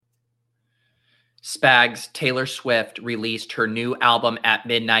Spags, Taylor Swift released her new album at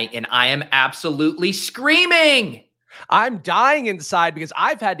midnight, and I am absolutely screaming. I'm dying inside because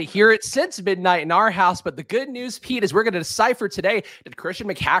I've had to hear it since midnight in our house. But the good news, Pete, is we're going to decipher today. Did Christian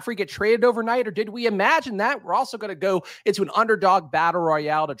McCaffrey get traded overnight, or did we imagine that? We're also going to go into an underdog battle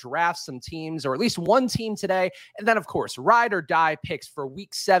royale to draft some teams, or at least one team today. And then, of course, ride or die picks for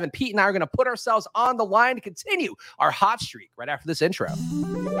week 7. Pete and I are going to put ourselves on the line to continue our hot streak right after this intro.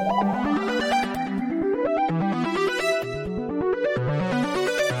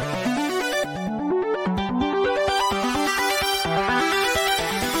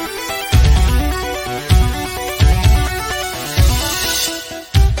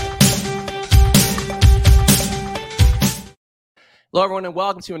 Hello, everyone, and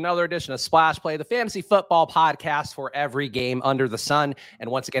welcome to another edition of Splash Play, the fantasy football podcast for every game under the sun.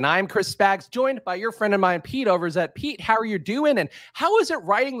 And once again, I'm Chris Spags, joined by your friend of mine, Pete Overzet. Pete, how are you doing? And how is it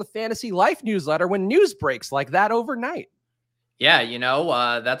writing the Fantasy Life newsletter when news breaks like that overnight? Yeah,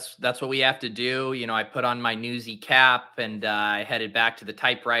 that's what we have to do. I put on my newsy cap and I headed back to the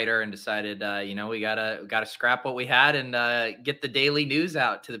typewriter and decided, we gotta scrap what we had and get the daily news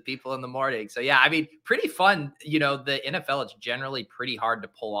out to the people in the morning. So yeah, I mean, pretty fun. The NFL, it's generally pretty hard to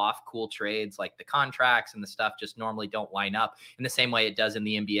pull off cool trades. Like the contracts and the stuff just normally don't line up in the same way it does in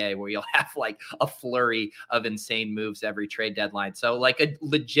the NBA, where you'll have like a flurry of insane moves every trade deadline. So like a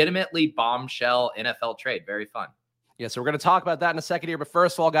legitimately bombshell NFL trade, very fun. Yeah, so we're going to talk about that in a second here. But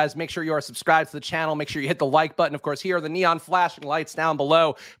first of all, guys, make sure you are subscribed to the channel. Make sure you hit the like button. Of course, here are the neon flashing lights down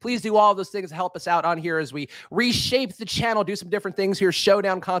below. Please do all of those things to help us out on here as we reshape the channel, do some different things here.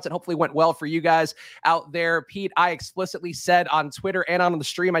 Showdown content hopefully went well for you guys out there. Pete, I explicitly said on Twitter and on the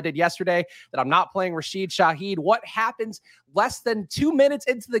stream I did yesterday that I'm not playing Rashid Shaheed. What happens less than 2 minutes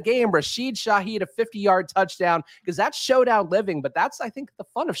into the game? Rashid Shaheed, a 50-yard touchdown, because that's Showdown living. But that's, I think, the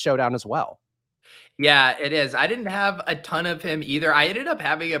fun of Showdown as well. Yeah, it is. I didn't have a ton of him either. I ended up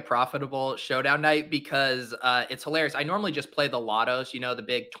having a profitable showdown night because it's hilarious. I normally just play the lottos, the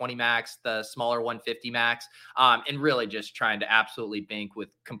big 20 max, the smaller 150 max, and really just trying to absolutely bank with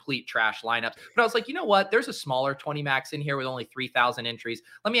complete trash lineups. But I was like, you know what? There's a smaller 20 max in here with only 3,000 entries.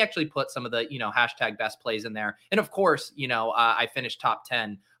 Let me actually put some of the, hashtag best plays in there. And of course, I finished top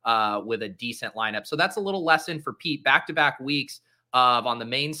 10 with a decent lineup. So that's a little lesson for Pete. Back-to-back weeks of on the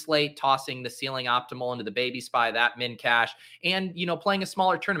main slate, tossing the ceiling optimal into the baby spy, that min cash, and, playing a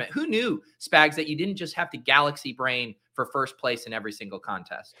smaller tournament. Who knew, Spags, that you didn't just have to galaxy brain for first place in every single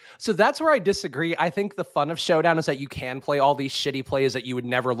contest? So that's where I disagree. I think the fun of Showdown is that you can play all these shitty plays that you would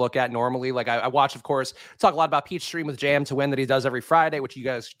never look at normally. Like I watch, of course, talk a lot about Pete's stream with Jam to Win that he does every Friday, which you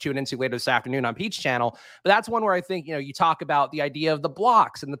guys tune into later this afternoon on Pete's channel. But that's one where I think, you talk about the idea of the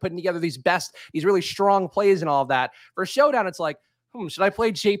blocks and the putting together these really strong plays and all of that. For Showdown, it's like, should I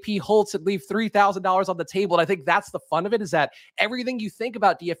play JP Holtz and leave $3,000 on the table? And I think that's the fun of it, is that everything you think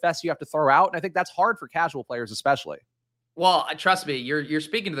about DFS, you have to throw out. And I think that's hard for casual players, especially. Well, trust me, you're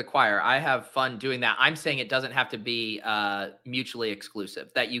speaking to the choir. I have fun doing that. I'm saying it doesn't have to be mutually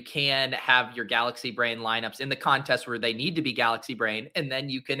exclusive, that you can have your Galaxy Brain lineups in the contest where they need to be Galaxy Brain, and then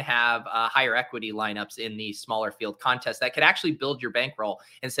you can have higher equity lineups in the smaller field contests that could actually build your bankroll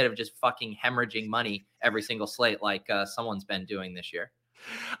instead of just fucking hemorrhaging money every single slate like someone's been doing this year.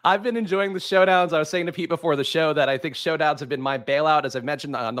 I've been enjoying the showdowns. I was saying to Pete before the show that I think showdowns have been my bailout. As I've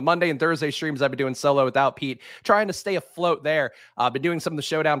mentioned on the Monday and Thursday streams, I've been doing solo without Pete, trying to stay afloat there. I've been doing some of the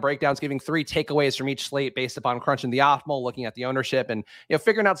showdown breakdowns, giving 3 takeaways from each slate based upon crunching the optimal, looking at the ownership, and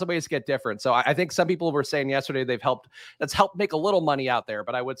figuring out some ways to get different. So I think some people were saying yesterday that's helped make a little money out there.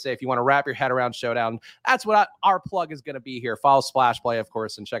 But I would say if you want to wrap your head around showdown, that's what our plug is going to be here. Follow Splash Play, of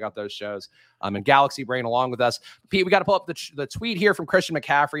course, and check out those shows. And Galaxy Brain along with us. Pete, we got to pull up the tweet here from Christian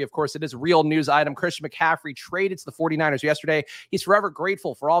McCaffrey. Of course, it is a real news item. Christian McCaffrey traded to the 49ers yesterday. He's forever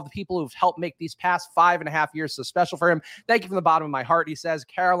grateful for all the people who've helped make these past 5.5 years so special for him. Thank you from the bottom of my heart. He says,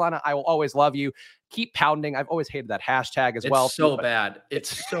 Carolina, I will always love you. Keep pounding. I've always hated that hashtag as well. It's so bad.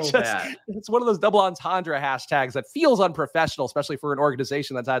 It's so bad. It's one of those double entendre hashtags that feels unprofessional, especially for an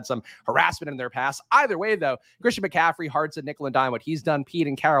organization that's had some harassment in their past. Either way, though, Christian McCaffrey, hard to nickel and dime what he's done. Pete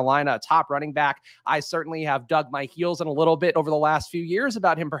in Carolina, a top running back. I certainly have dug my heels in a little bit over the last few years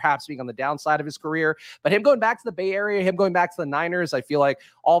about him perhaps being on the downside of his career. But him going back to the Bay Area, him going back to the Niners, I feel like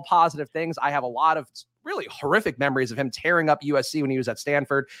all positive things. I have a lot of really horrific memories of him tearing up USC when he was at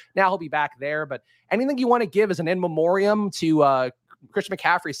Stanford. Now he'll be back there. But anything you want to give as an in memoriam to Christian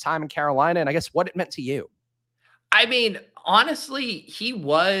McCaffrey's time in Carolina, and I guess what it meant to you? I mean, honestly, he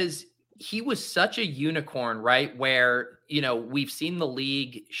was such a unicorn, right? Where, we've seen the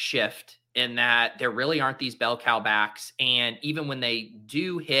league shift in that there really aren't these bell cow backs. And even when they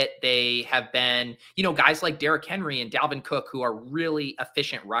do hit, they have been, guys like Derrick Henry and Dalvin Cook, who are really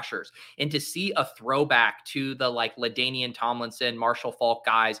efficient rushers. And to see a throwback to the like LaDainian Tomlinson, Marshall Faulk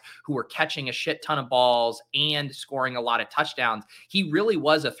guys who were catching a shit ton of balls and scoring a lot of touchdowns, he really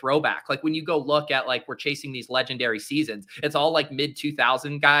was a throwback. Like when you go look at like, we're chasing these legendary seasons, it's all like mid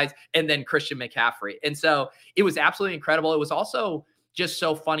 2000 guys and then Christian McCaffrey. And so it was absolutely incredible. It was also just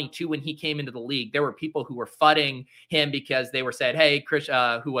so funny too, when he came into the league, there were people who were fudding him because they were saying, hey, Chris,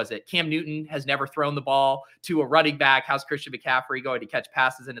 who was it? Cam Newton has never thrown the ball to a running back. How's Christian McCaffrey going to catch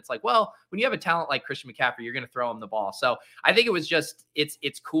passes? And it's like, well, when you have a talent like Christian McCaffrey, you're going to throw him the ball. So I think it was just,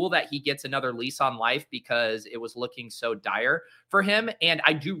 it's cool that he gets another lease on life because it was looking so dire for him. And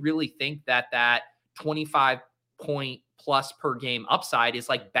I do really think that 25 point plus per game upside is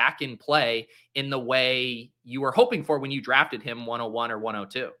like back in play in the way you were hoping for when you drafted him 101 or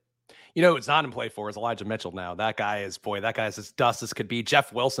 102. It's not in play for is Elijah Mitchell now. That guy is as dust as could be.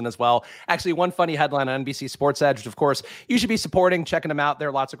 Jeff Wilson as well. Actually, one funny headline on NBC Sports Edge, which of course you should be supporting, checking them out. There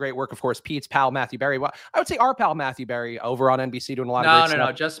are lots of great work. Of course, Pete's pal Matthew Berry. Well, I would say our pal Matthew Berry over on NBC doing a lot of great stuff.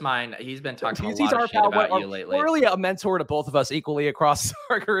 No, just mine. He's been talking a lot of shit about you lately. We're really a mentor to both of us equally across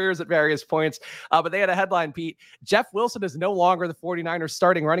our careers at various points. But they had a headline, Pete. Jeff Wilson is no longer the 49ers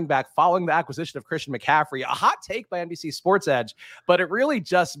starting running back following the acquisition of Christian McCaffrey. A hot take by NBC Sports Edge, but it really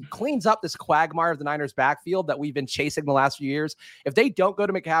just cleans up this quagmire of the Niners backfield that we've been chasing the last few years. If they don't go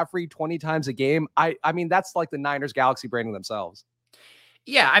to McCaffrey 20 times a game, I mean, that's like the Niners Galaxy branding themselves.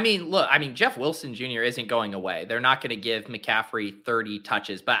 Yeah, look, Jeff Wilson Jr. isn't going away. They're not going to give McCaffrey 30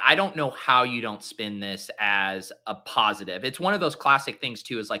 touches, but I don't know how you don't spin this as a positive. It's one of those classic things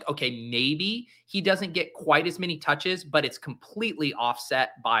too, is like, okay, maybe he doesn't get quite as many touches, but it's completely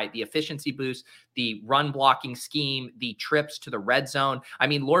offset by the efficiency boost, the run blocking scheme, the trips to the red zone.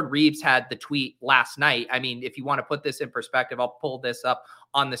 Lord Reeves had the tweet last night. If you want to put this in perspective, I'll pull this up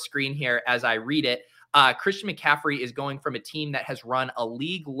on the screen here as I read it. Christian McCaffrey is going from a team that has run a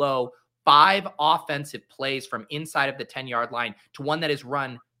league low 5 offensive plays from inside of the 10-yard line to one that has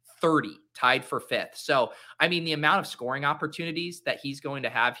run 30, tied for 5th. So, the amount of scoring opportunities that he's going to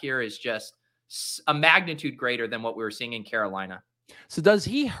have here is just a magnitude greater than what we were seeing in Carolina. So does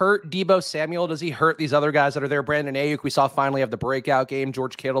he hurt Deebo Samuel? Does he hurt these other guys that are there? Brandon Ayuk, we saw finally have the breakout game.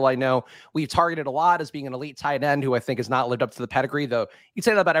 George Kittle, I know we've targeted a lot as being an elite tight end who I think has not lived up to the pedigree, though you'd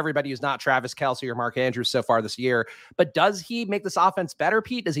say that about everybody who's not Travis Kelce or Mark Andrews so far this year. But does he make this offense better,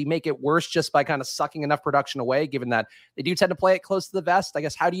 Pete? Does he make it worse just by kind of sucking enough production away, given that they do tend to play it close to the vest? I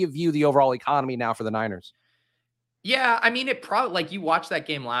guess, how do you view the overall economy now for the Niners? Yeah, it probably, like, you watched that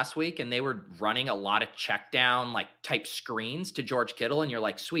game last week and they were running a lot of check down, like type screens to George Kittle. And you're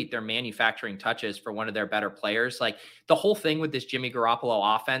like, sweet, they're manufacturing touches for one of their better players. Like, the whole thing with this Jimmy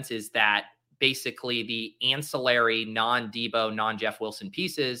Garoppolo offense is that basically the ancillary non-Deebo, non-Jeff Wilson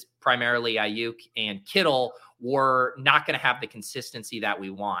pieces, primarily Ayuk and Kittle, were not going to have the consistency that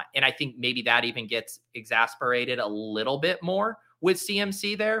we want. And I think maybe that even gets exasperated a little bit more with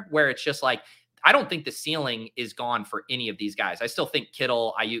CMC there, where it's just like, I don't think the ceiling is gone for any of these guys. I still think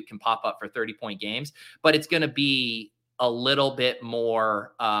Kittle, Ayuk can pop up for 30-point games, but it's going to be a little bit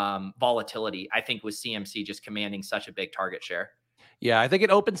more volatility, I think, with CMC just commanding such a big target share. Yeah, I think it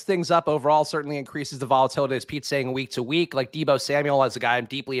opens things up overall, certainly increases the volatility, as Pete's saying, week to week. Like Deebo Samuel as a guy I'm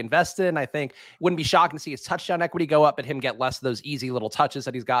deeply invested in. I think it wouldn't be shocking to see his touchdown equity go up, but him get less of those easy little touches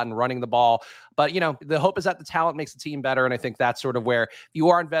that he's gotten running the ball. But, the hope is that the talent makes the team better. And I think that's sort of where you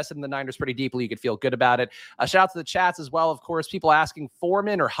are invested in the Niners pretty deeply. You could feel good about it. Shout out to the chats as well. Of course, people asking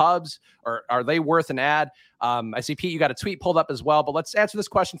Foreman or Hubs, or are they worth an ad? I see, Pete, you got a tweet pulled up as well, but let's answer this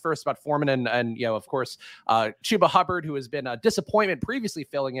question first about Foreman and of course, Chuba Hubbard, who has been a disappointment previously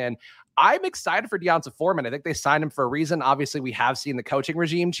filling in. I'm excited for Deonta Foreman. I think they signed him for a reason. Obviously, we have seen the coaching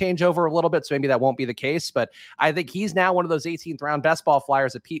regime change over a little bit, so maybe that won't be the case, but I think he's now one of those 18th round best ball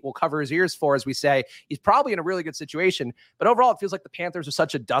flyers that Pete will cover his ears for, as we say. He's probably in a really good situation, but overall, it feels like the Panthers are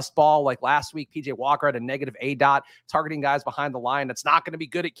such a dust ball. Like last week, PJ Walker had a negative ADOT, targeting guys behind the line. That's not going to be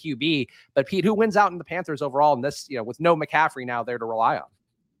good at QB, but Pete, who wins out in the Panthers overall in this, with no McCaffrey now there to rely on?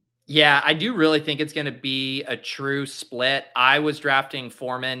 Yeah, I do really think it's going to be a true split. I was drafting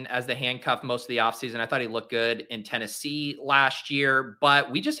Foreman as the handcuff most of the offseason. I thought he looked good in Tennessee last year, but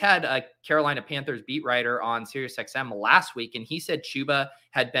we just had a Carolina Panthers beat writer on SiriusXM last week, and he said Chuba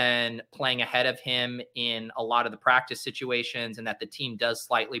had been playing ahead of him in a lot of the practice situations and that the team does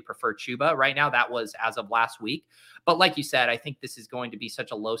slightly prefer Chuba right now. That was as of last week. But like you said, I think this is going to be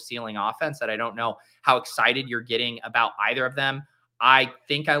such a low ceiling offense that I don't know how excited you're getting about either of them. I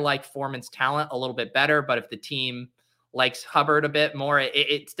think I like Foreman's talent a little bit better, but if the team likes Hubbard a bit more.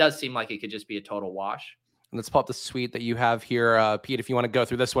 It does seem like it could just be a total wash. And let's pull up the tweet that you have here, Pete, if you want to go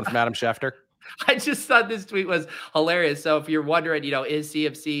through this one from Adam Schefter. I just thought this tweet was hilarious. So if you're wondering, is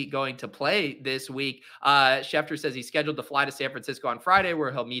CMC going to play this week? Schefter says he's scheduled to fly to San Francisco on Friday,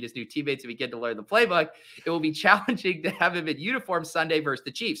 where he'll meet his new teammates and begin to learn the playbook. It will be challenging to have him in uniform Sunday versus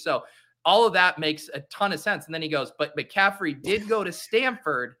the Chiefs. So all of that makes a ton of sense. And then he goes, but McCaffrey did go to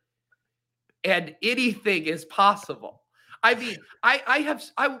Stanford, and anything is possible. I mean,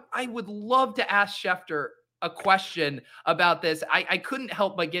 I would love to ask Schefter a question about this. I couldn't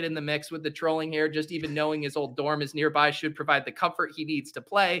help but get in the mix with the trolling here. Just even knowing his old dorm is nearby should provide the comfort he needs to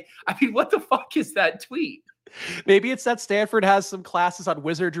play. I mean, what the fuck is that tweet? Maybe it's that Stanford has some classes on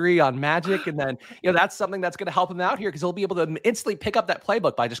wizardry, on magic, and then that's something that's going to help him out here because he'll be able to instantly pick up that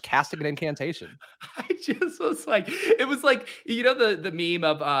playbook by just casting an incantation. I just was like, it was like, the meme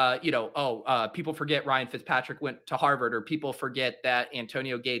of people forget Ryan Fitzpatrick went to Harvard, or people forget that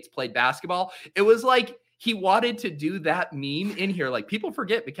Antonio Gates played basketball. It was like he wanted to do that meme in here. Like, people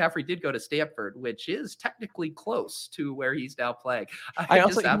forget McCaffrey did go to Stanford, which is technically close to where he's now playing. I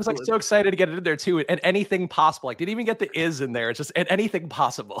was like so excited to get it in there too. And anything possible. Like, didn't even get the is in there. It's just anything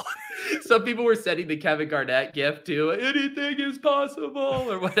possible. Some people were sending the Kevin Garnett gift to anything is possible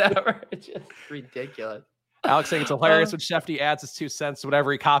or whatever. It's just ridiculous. Alex saying it's hilarious when Shefty adds his 2 cents to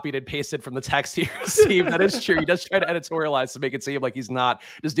whatever he copied and pasted from the text he received. That is true. He does try to editorialize to make it seem like he's not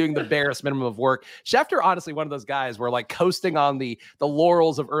just doing the barest minimum of work. Schefter, honestly, one of those guys where like coasting on the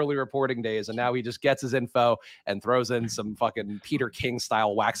laurels of early reporting days, and now he just gets his info and throws in some fucking Peter King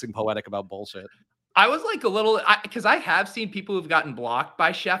style waxing poetic about bullshit. I was like a little, because I have seen people who've gotten blocked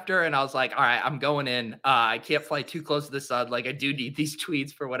by Schefter, and I was like, all right, I'm going in. I can't fly too close to the sun. Like, I do need these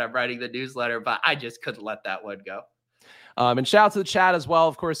tweets for when I'm writing the newsletter, but I just couldn't let that one go. And shout out to the chat as well.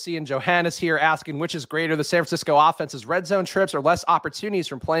 Of course, seeing Johannes here asking which is greater, the San Francisco offense's red zone trips or less opportunities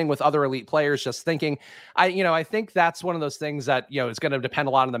from playing with other elite players. Just thinking, I think that's one of those things that, it's going to depend a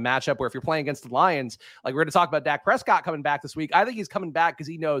lot on the matchup, where if you're playing against the Lions, like we're going to talk about Dak Prescott coming back this week. I think he's coming back because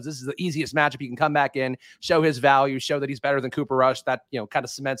he knows this is the easiest matchup he can come back in, show his value, show that he's better than Cooper Rush. That, kind of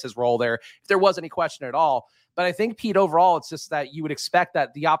cements his role there, if there was any question at all. But I think, Pete, overall, it's just that you would expect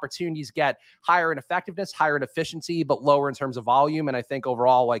that the opportunities get higher in effectiveness, higher in efficiency, but lower in terms of volume. And I think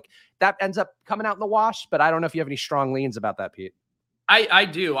overall, like, that ends up coming out in the wash. But I don't know if you have any strong leans about that, Pete. I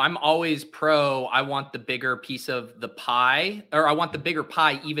do. I'm always pro. I want the bigger piece of the pie, or I want the bigger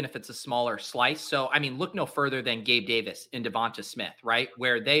pie, even if it's a smaller slice. So, I mean, look no further than Gabe Davis and Devonta Smith, right?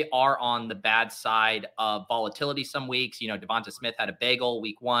 Where they are on the bad side of volatility some weeks. Devonta Smith had a bagel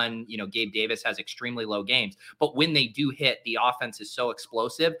week 1. Gabe Davis has extremely low games. But when they do hit, the offense is so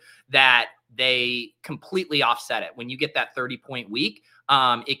explosive that they completely offset it. When you get that 30-point week,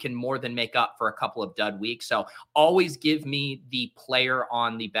 it can more than make up for a couple of dud weeks. So always give me the player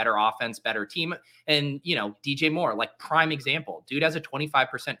on the better offense, better team. And, DJ Moore, like, prime example, dude has a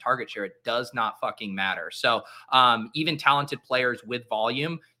 25% target share. It does not fucking matter. So even talented players with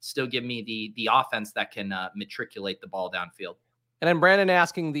volume still give me the offense that can matriculate the ball downfield. And then Brandon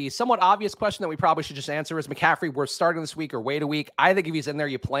asking the somewhat obvious question that we probably should just answer: is McCaffrey worth starting this week or wait a week? I think if he's in there,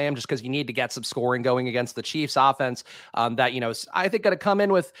 you play him just because you need to get some scoring going against the Chiefs offense. That, I think going to come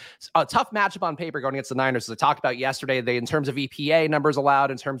in with a tough matchup on paper going against the Niners. As I talked about yesterday, in terms of EPA numbers allowed,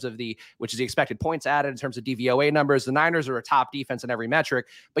 in terms of which is the expected points added, in terms of DVOA numbers, the Niners are a top defense in every metric,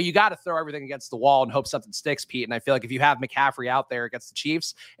 but you got to throw everything against the wall and hope something sticks, Pete. And I feel like if you have McCaffrey out there against the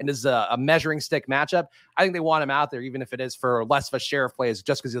Chiefs and this is a measuring stick matchup, I think they want him out there, even if it is for less of a share of plays,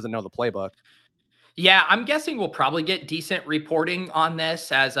 just because he doesn't know the playbook. Yeah, I'm guessing we'll probably get decent reporting on this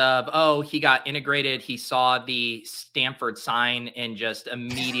as of, he got integrated. He saw the Stanford sign and just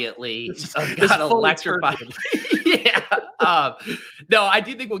immediately got electrified. Yeah. No, I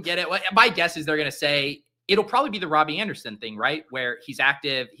do think we'll get it. My guess is they're going to say it'll probably be the Robbie Anderson thing, right? Where he's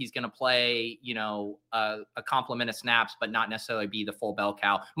active, he's going to play, a complement of snaps, but not necessarily be the full bell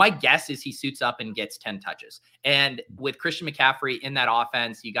cow. My guess is he suits up and gets 10 touches. And with Christian McCaffrey in that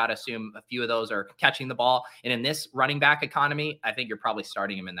offense, you got to assume a few of those are catching the ball. And in this running back economy, I think you're probably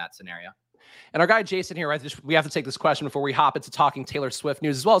starting him in that scenario. And our guy Jason here, we have to take this question before we hop into talking Taylor Swift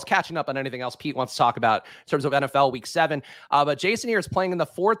news, as well as catching up on anything else Pete wants to talk about in terms of NFL Week 7. But Jason here is playing in the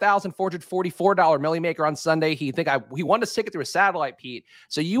 $4,444 Millie Maker on Sunday. He wanted to stick it through a satellite, Pete.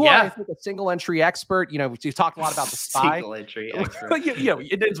 So you are, I think, a single entry expert. We've talked a lot about the SPY. Single entry expert.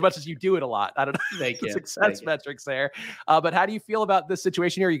 As much as you do it a lot. I don't know. Thank you. Success metrics there. But how do you feel about this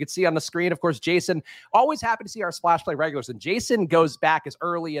situation here? You can see on the screen, of course, Jason, always happy to see our Splash Play regulars. And Jason goes back as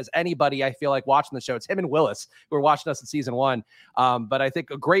early as anybody, I feel like, watching the show. It's him and Willis who are watching us in season 1. But I think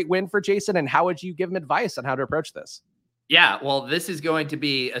a great win for Jason. And how would you give him advice on how to approach this? Yeah, well, this is going to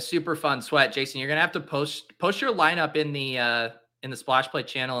be a super fun sweat, Jason. You're gonna have to post your lineup in the Splash Play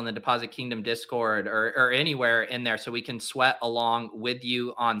channel in the Deposit Kingdom Discord or anywhere in there, so we can sweat along with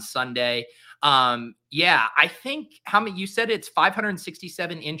you on Sunday. Yeah, I think how many you said it's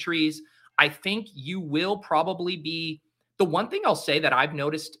 567 entries. I think you will probably be the one thing I'll say that I've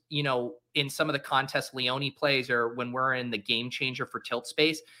noticed, in some of the contests Leone plays or when we're in the game changer for Tilt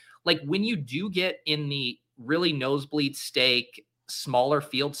Space, like when you do get in the really nosebleed stake, smaller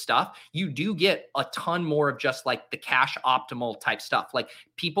field stuff, you do get a ton more of just like the cash optimal type stuff. Like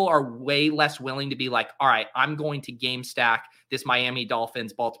people are way less willing to be like, all right, I'm going to game stack this Miami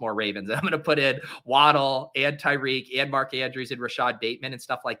Dolphins, Baltimore Ravens. And I'm going to put in Waddle and Tyreek and Mark Andrews and Rashad Bateman and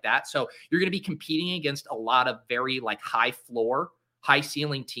stuff like that. So you're going to be competing against a lot of very like high floor, high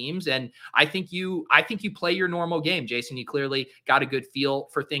ceiling teams. And I think you play your normal game, Jason. You clearly got a good feel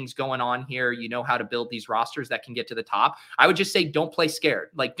for things going on here. You know how to build these rosters that can get to the top. I would just say don't play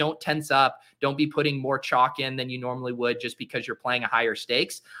scared. Like don't tense up. Don't be putting more chalk in than you normally would just because you're playing a higher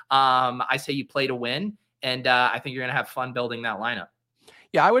stakes. I say you play to win. And I think you're going to have fun building that lineup.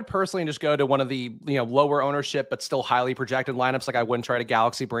 Yeah, I would personally just go to one of the lower ownership but still highly projected lineups. Like I wouldn't try to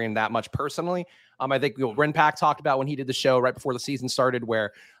Galaxy Brain that much personally. I think Renpack talked about when he did the show right before the season started,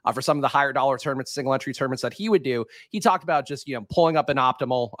 where for some of the higher dollar tournaments, single entry tournaments that he would do, he talked about just pulling up an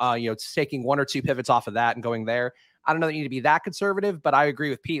optimal, taking one or two pivots off of that and going there. I don't know that you need to be that conservative, but I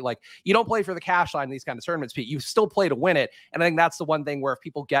agree with Pete. Like you don't play for the cash line in these kind of tournaments, Pete. You still play to win it. And I think that's the one thing where if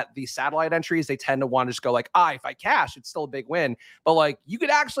people get these satellite entries, they tend to want to just go like, if I cash, it's still a big win. But like you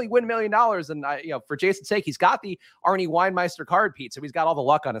could actually win $1 million. And for Jason's sake, he's got the Arnie Weinmeister card, Pete. So he's got all the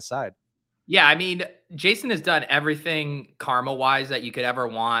luck on his side. Yeah, I mean, Jason has done everything karma-wise that you could ever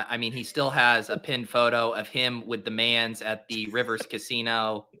want. I mean, he still has a pinned photo of him with the Mans at the Rivers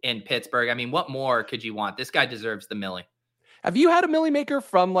Casino in Pittsburgh. I mean, what more could you want? This guy deserves the millie. Have you had a Millie Maker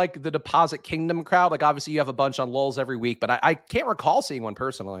from like the Deposit Kingdom crowd? Like obviously you have a bunch on lulls every week, but I can't recall seeing one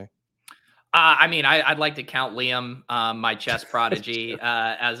personally. I mean, I'd like to count Liam, my chess prodigy,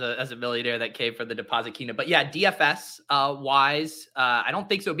 as a millionaire that came from the Deposit Kingdom. But yeah, DFS wise, I don't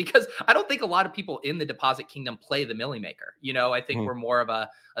think so because I don't think a lot of people in the Deposit Kingdom play the Millie Maker. I think we're more of a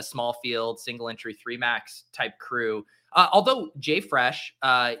small field, single entry, 3-max type crew. Although Jay Fresh,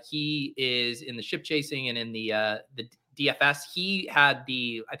 he is in the ship chasing and in the DFS. He had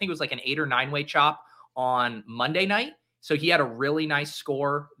I think it was like an 8 or 9-way chop on Monday night, so he had a really nice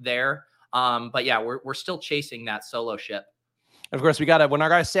score there. But yeah, we're still chasing that solo ship. Of course, when our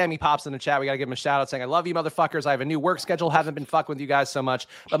guy Sammy pops in the chat, we got to give him a shout out saying, I love you, motherfuckers. I have a new work schedule. Haven't been fucking with you guys so much,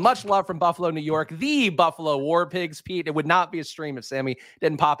 but much love from Buffalo, New York, the Buffalo War Pigs, Pete. It would not be a stream if Sammy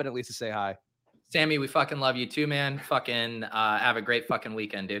didn't pop in at least to say hi. Sammy, we fucking love you too, man. Fucking have a great fucking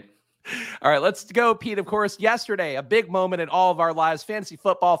weekend, dude. All right, let's go, Pete. Of course, yesterday, a big moment in all of our lives. Fantasy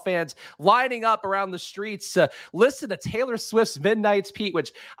football fans lining up around the streets to listen to Taylor Swift's Midnights, Pete,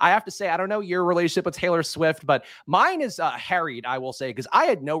 which I have to say, I don't know your relationship with Taylor Swift, but mine is harried, I will say, because I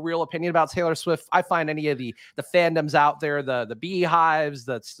had no real opinion about Taylor Swift. I find any of the fandoms out there, the Beehives,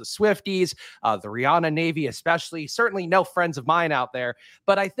 the Swifties, the Rihanna Navy especially, certainly no friends of mine out there.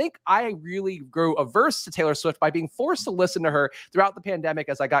 But I think I really grew averse to Taylor Swift by being forced to listen to her throughout the pandemic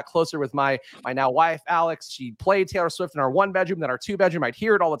as I got closer with my now wife, Alex. She played Taylor Swift in our 1-bedroom, then our 2-bedroom. I'd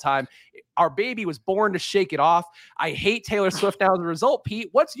hear it all the time. Our baby was born to shake it off. I hate Taylor Swift now as a result. Pete,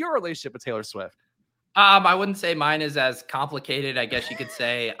 what's your relationship with Taylor Swift? I wouldn't say mine is as complicated. I guess you could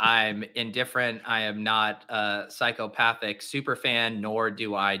say I'm indifferent. I am not a psychopathic super fan, nor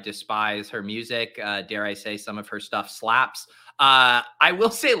do I despise her music. Dare I say some of her stuff slaps. I will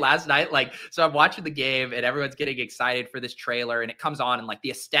say last night, so I'm watching the game and everyone's getting excited for this trailer and it comes on and like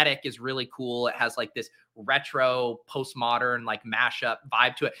the aesthetic is really cool. It has like this retro postmodern like mashup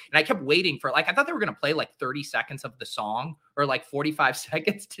vibe to it. And I kept waiting for I thought they were going to play like 30 seconds of the song or like 45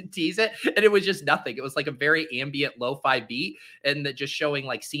 seconds to tease it. And it was just nothing. It was like a very ambient lo-fi beat and just showing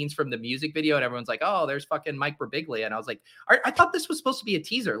like scenes from the music video. And everyone's like, oh, there's fucking Mike Birbiglia. And I was like, I thought this was supposed to be a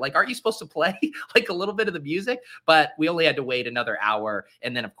teaser. Like, aren't you supposed to play like a little bit of the music? But we only had to wait another hour.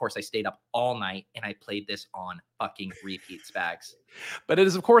 And then of course I stayed up all night and I played this on fucking repeat, Spags. But it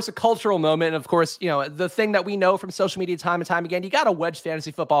is, of course, a cultural moment. And of course, the thing that we know from social media time and time again, you got to wedge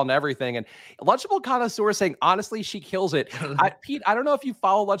fantasy football and everything. And Lunchable Connoisseur saying, honestly, she kills it. Pete, I don't know if you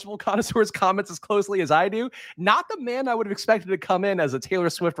follow Lunchable Connoisseur's comments as closely as I do. Not the man I would have expected to come in as a Taylor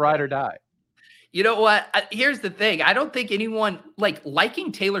Swift ride or die. You know what? Here's the thing. I don't think anyone like liking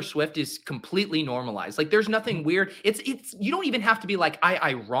Taylor Swift is completely normalized. Like there's nothing weird. It's you don't even have to be like I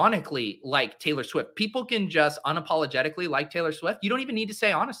ironically like Taylor Swift. People can just unapologetically like Taylor Swift. You don't even need to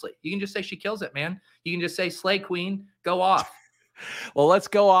say honestly. You can just say she kills it, man. You can just say slay queen, go off. Well, let's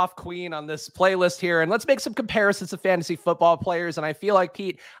go off Queen on this playlist here and let's make some comparisons to fantasy football players. And I feel like,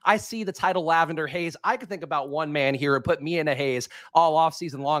 Pete, I see the title Lavender Haze. I could think about one man here who put me in a haze all off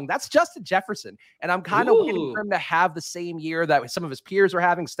season long. That's Justin Jefferson. And I'm kind of waiting for Ooh. him to have the same year that some of his peers were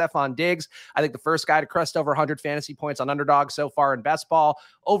having. Stephon Diggs, I think the first guy to crest over 100 fantasy points on Underdog so far in best ball.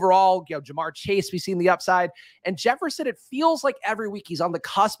 Overall, Jamar Chase, we've seen the upside. And Jefferson, it feels like every week he's on the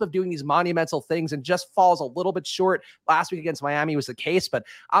cusp of doing these monumental things and just falls a little bit short. Last week against Miami was the case, but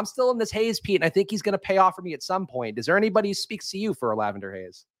I'm still in this haze, Pete, and I think he's going to pay off for me at some point. Is there anybody who speaks to you for a Lavender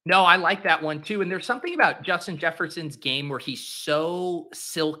Haze? No, I like that one too. And there's something about Justin Jefferson's game where he's so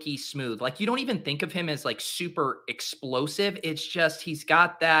silky smooth. Like you don't even think of him as like super explosive. It's just he's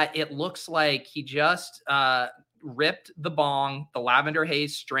got that. It looks like he just ripped the bong, the Lavender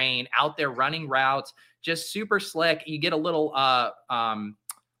Haze strain out there running routes, just super slick. You get a little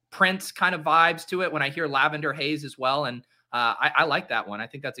Prince kind of vibes to it when I hear Lavender Haze as well. And I like that one. I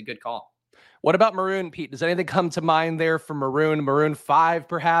think that's a good call. What about Maroon, Pete? Does anything come to mind there for Maroon? Maroon 5,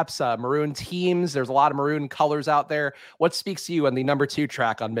 perhaps? Maroon teams? There's a lot of Maroon colors out there. What speaks to you on the number 2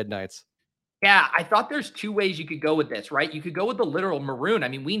 track on Midnights? Yeah, I thought there's two ways you could go with this, right? You could go with the literal maroon. I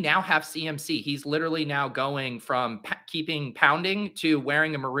mean, we now have CMC. He's literally now going from keeping pounding to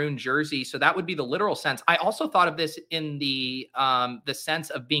wearing a maroon jersey. So that would be the literal sense. I also thought of this in the sense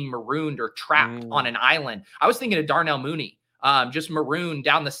of being marooned or trapped on an island. I was thinking of Darnell Mooney. Just marooned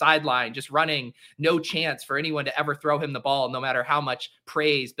down the sideline, just running, no chance for anyone to ever throw him the ball, no matter how much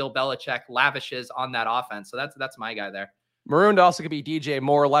praise Bill Belichick lavishes on that offense. So that's my guy there. Marooned also could be DJ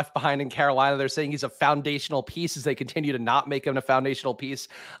Moore, left behind in Carolina. They're saying he's a foundational piece as they continue to not make him a foundational piece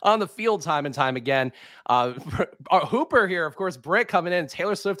on the field time and time again. Hooper here, of course, Britt coming in.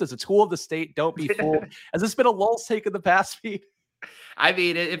 Taylor Swift is a tool of the state. Don't be fooled. Has this been a lull take in the past week? I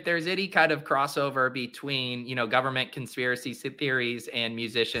mean, if there's any kind of crossover between, government conspiracy theories and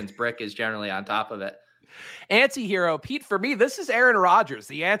musicians, Brick is generally on top of it. Anti-hero, Pete, for me, this is Aaron Rodgers,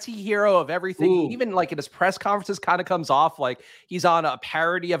 the anti-hero of everything. Ooh. Even like in his press conferences kind of comes off like he's on a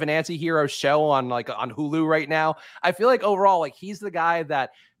parody of an anti-hero show on Hulu right now. I feel like overall, like he's the guy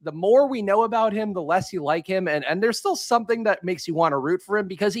that the more we know about him, the less you like him. And there's still something that makes you want to root for him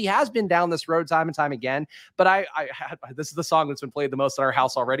because he has been down this road time and time again. But this is the song that's been played the most in our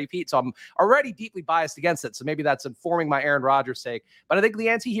house already, Pete. So I'm already deeply biased against it. So maybe that's informing my Aaron Rodgers sake. But I think the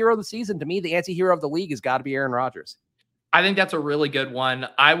anti-hero of the season, to me, the anti-hero of the league has got to be Aaron Rodgers. I think that's a really good one.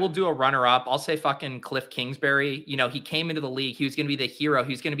 I will do a runner-up. I'll say fucking Cliff Kingsbury. He came into the league. He was going to be the hero.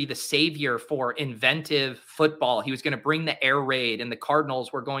 He was going to be the savior for inventive football. He was going to bring the air raid, and the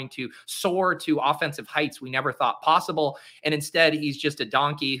Cardinals were going to soar to offensive heights we never thought possible. And instead, he's just a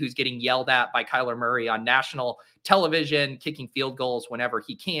donkey who's getting yelled at by Kyler Murray on national television, kicking field goals whenever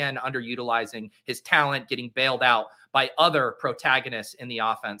he can, underutilizing his talent, getting bailed out by other protagonists in the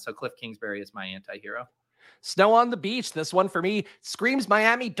offense. So Cliff Kingsbury is my anti-hero. Snow on the beach. This one for me screams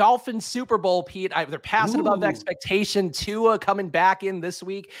Miami Dolphins Super Bowl, Pete. They're passing above expectation. Tua coming back in this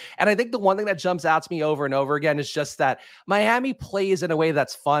week. And I think the one thing that jumps out to me over and over again is just that Miami plays in a way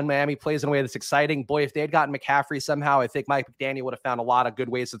that's fun. Miami plays in a way that's exciting. Boy, if they had gotten McCaffrey somehow, I think Mike McDaniel would have found a lot of good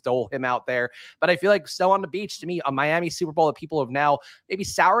ways to dole him out there. But I feel like Snow on the beach, to me, a Miami Super Bowl that people have now maybe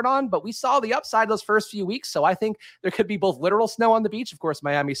soured on, but we saw the upside those first few weeks. So I think there could be both literal snow on the beach, of course,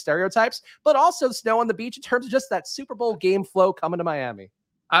 Miami stereotypes, but also snow on the beach in terms of just that Super Bowl game flow coming to Miami.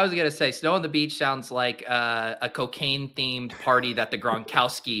 I was going to say Snow on the Beach sounds like a cocaine-themed party that the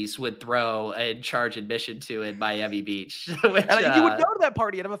Gronkowskis would throw and charge admission to in Miami Beach. Which, and you would go to that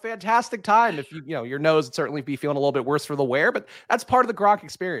party and have a fantastic time. If your nose would certainly be feeling a little bit worse for the wear, but that's part of the Gronk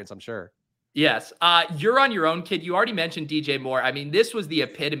experience, I'm sure. Yes. You're on your own, kid. You already mentioned DJ Moore. I mean, this was the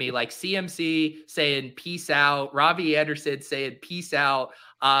epitome, like CMC saying peace out, Robbie Anderson saying peace out.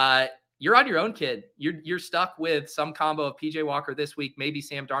 You're on your own, kid. You're stuck with some combo of PJ Walker this week, maybe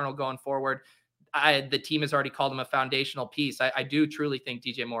Sam Darnold going forward. The team has already called him a foundational piece. I do truly think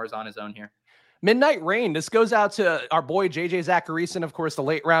DJ Moore is on his own here. Midnight Rain. This goes out to our boy JJ Zacharyson, of course, the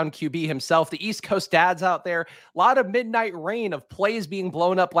late round QB himself, the East Coast dads out there. A lot of Midnight Rain of plays being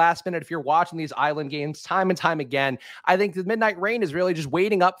blown up last minute. If you're watching these island games time and time again, I think the Midnight Rain is really just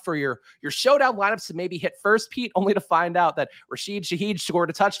waiting up for your showdown lineups to maybe hit first, Pete, only to find out that Rashid Shaheed scored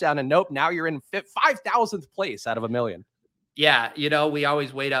a touchdown and nope, now you're in 5,000th place out of a million. Yeah, we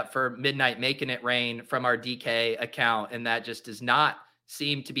always wait up for midnight making it rain from our DK account, and that just does not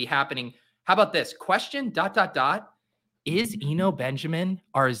seem to be happening. How about this question? ... Is Eno Benjamin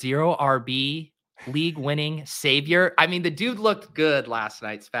our zero RB league winning savior? I mean, the dude looked good last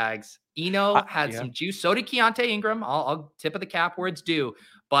night, Spags. Eno had Yeah. some juice. So did Keontae Ingram. I'll tip of the cap where it's due.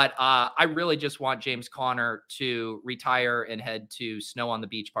 But I really just want James Conner to retire and head to snow on the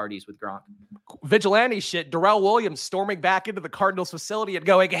beach parties with Gronk. Vigilante shit. Darrell Williams storming back into the Cardinals facility and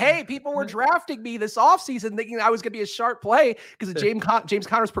going, hey, people were drafting me this offseason thinking I was going to be a sharp play because of James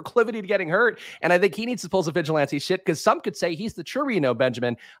Conner's proclivity to getting hurt. And I think he needs to pull some vigilante shit because some could say he's the true Eno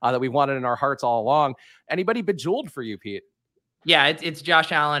Benjamin that we wanted in our hearts all along. Anybody bejeweled for you, Pete? Yeah, it's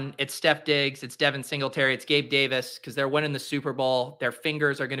Josh Allen, it's Steph Diggs, it's Devin Singletary, it's Gabe Davis because they're winning the Super Bowl. Their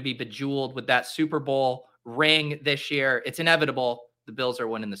fingers are going to be bejeweled with that Super Bowl ring this year. It's inevitable. The Bills are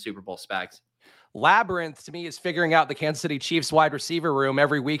winning the Super Bowl, Spags. Labyrinth to me is figuring out the Kansas City Chiefs wide receiver room.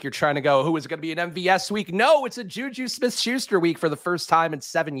 Every week you're trying to go, who is going to be an MVS week? No, it's a Juju Smith-Schuster week for the first time in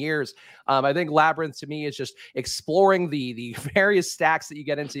 7 years. I think Labyrinth to me is just exploring the various stacks that you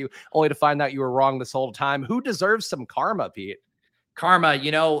get into only to find out you were wrong this whole time. Who deserves some karma, Pete? Karma,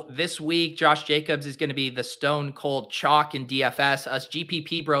 this week, Josh Jacobs is going to be the stone cold chalk in DFS. Us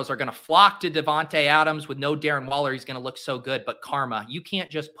GPP bros are going to flock to Devontae Adams with no Darren Waller. He's going to look so good. But karma, you can't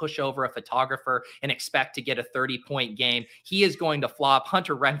just push over a photographer and expect to get a 30-point game. He is going to flop.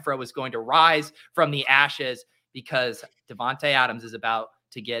 Hunter Renfrow is going to rise from the ashes because Devontae Adams is about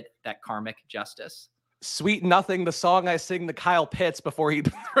to get that karmic justice. Sweet Nothing, the song I sing to Kyle Pitts before he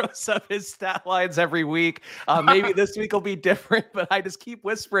throws up his stat lines every week. Maybe this week will be different, but I just keep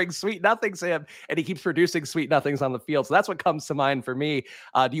whispering Sweet Nothings to him, and he keeps producing Sweet Nothings on the field. So that's what comes to mind for me.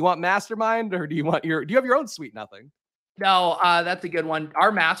 Do you want Mastermind, or do you have your own Sweet Nothing? No, that's a good one.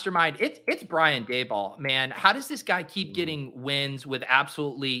 Our mastermind, it's Brian Daboll, man. How does this guy keep getting wins with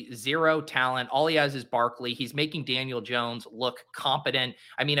absolutely zero talent? All he has is Barkley. He's making Daniel Jones look competent.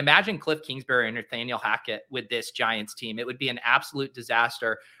 I mean, imagine Cliff Kingsbury and Nathaniel Hackett with this Giants team. It would be an absolute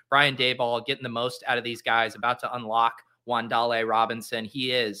disaster. Brian Daboll getting the most out of these guys, about to unlock Wandale Robinson.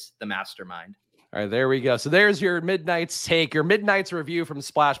 He is the mastermind. All right, there we go. So there's your Midnight's take, your Midnight's review from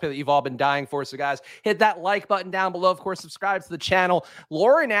Splash Pay that you've all been dying for. So guys, hit that like button down below. Of course, subscribe to the channel.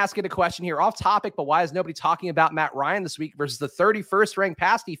 Lauren asking a question here off topic, but why is nobody talking about Matt Ryan this week versus the 31st ranked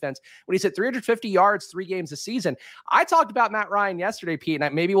pass defense when he's hit 350 yards 3 games this season? I talked about Matt Ryan yesterday, Pete,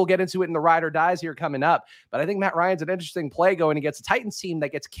 and maybe we'll get into it in the Ride or Dies here coming up. But I think Matt Ryan's an interesting play going against a Titans team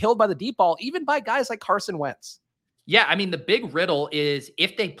that gets killed by the deep ball, even by guys like Carson Wentz. Yeah, I mean, the big riddle is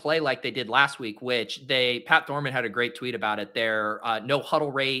if they play like they did last week, which Pat Thorman had a great tweet about it. Their no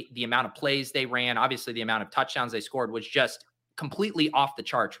huddle rate, the amount of plays they ran, obviously the amount of touchdowns they scored was just completely off the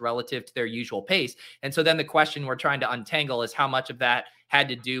charts relative to their usual pace. And so then the question we're trying to untangle is how much of that had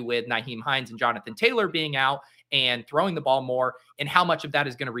to do with Nyheim Hines and Jonathan Taylor being out and throwing the ball more, and how much of that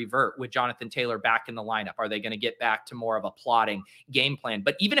is going to revert with Jonathan Taylor back in the lineup. Are they going to get back to more of a plotting game plan?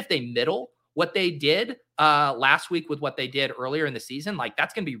 But even if they middle what they did last week with what they did earlier in the season, like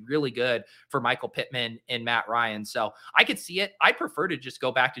that's going to be really good for Michael Pittman and Matt Ryan. So I could see it. I prefer to just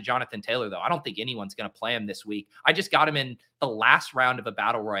go back to Jonathan Taylor, though. I don't think anyone's going to play him this week. I just got him in the last round of a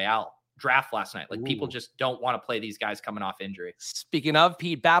battle royale draft last night. Like people just don't want to play these guys coming off injury. Speaking of,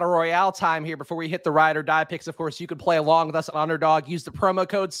 Pete, battle royale time here before we hit the Ride or Die picks. Of course, you could play along with us on Underdog. Use the promo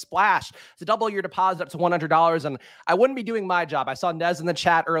code SPLASH to double your deposit up to $100. And I wouldn't be doing my job. I saw Nez in the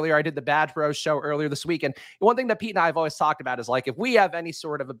chat earlier. I did the Badge Bros show earlier this week. And one thing that Pete and I have always talked about is like, if we have any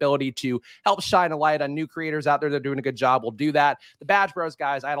sort of ability to help shine a light on new creators out there that are doing a good job, we'll do that. The Badge Bros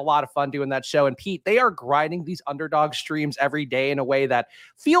guys, I had a lot of fun doing that show. And Pete, they are grinding these Underdog streams every day in a way that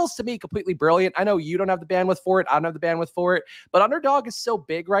feels to me completely brilliant. I know you don't have the bandwidth for it. I don't have the bandwidth for it, but Underdog is so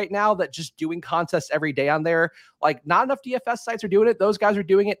big right now that just doing contests every day on there, like not enough DFS sites are doing it. Those guys are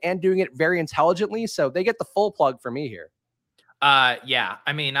doing it and doing it very intelligently. So they get the full plug for me here. Yeah.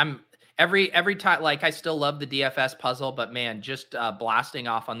 I mean, I'm every time, like I still love the DFS puzzle, but man, just blasting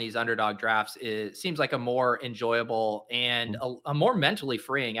off on these Underdog drafts seems like a more enjoyable and a more mentally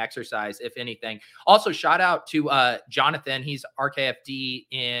freeing exercise, if anything. Also, shout out to Jonathan. He's RKFD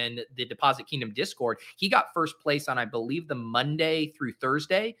in the Deposit Kingdom Discord. He got first place on, I believe, the Monday through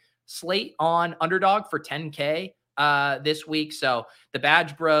Thursday slate on Underdog for 10K this week. So the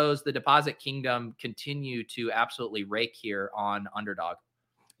Badge Bros, the Deposit Kingdom continue to absolutely rake here on Underdog.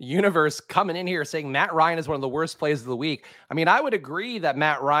 Universe coming in here saying Matt Ryan is one of the worst plays of the week. I mean, I would agree that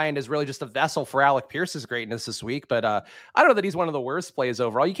Matt Ryan is really just a vessel for Alec Pierce's greatness this week, but I don't know that he's one of the worst plays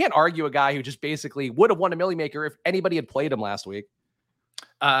overall. You can't argue a guy who just basically would have won a Millie Maker if anybody had played him last week.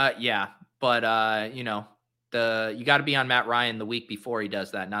 Yeah, but you know, you got to be on Matt Ryan the week before he does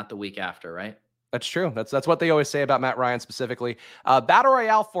that, not the week after, right? That's true. That's what they always say about Matt Ryan specifically. Battle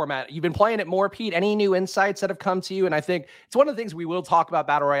Royale format. You've been playing it more, Pete. Any new insights that have come to you? And I think it's one of the things we will talk about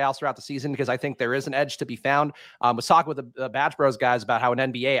Battle Royales throughout the season because I think there is an edge to be found. Was talking with the Badge Bros guys about how in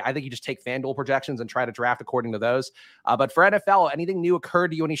NBA, I think you just take FanDuel projections and try to draft according to those. But for NFL, anything new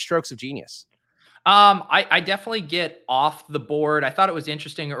occurred to you? Any strokes of genius? I definitely get off the board. I thought it was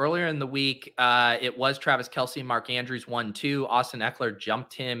interesting earlier in the week. It was Travis Kelce and Mark Andrews 1-2. Austin Eckler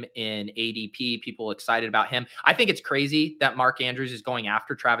jumped him in ADP. People excited about him. I think it's crazy that Mark Andrews is going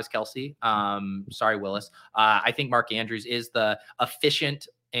after Travis Kelce. Sorry, Willis. I think Mark Andrews is the efficient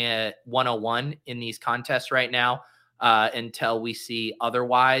 101 in these contests right now. Until we see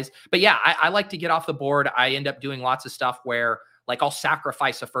otherwise. But yeah, I like to get off the board. I end up doing lots of stuff where like I'll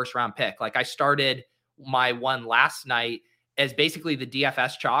sacrifice a first round pick. Like I started my one last night as basically the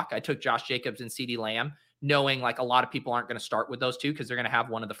DFS chalk. I took Josh Jacobs and CeeDee Lamb, knowing like a lot of people aren't going to start with those two because they're going to have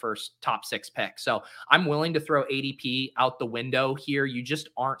one of the first top 6 picks. So I'm willing to throw ADP out the window here. You just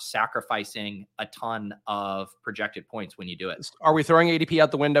aren't sacrificing a ton of projected points when you do it. Are we throwing ADP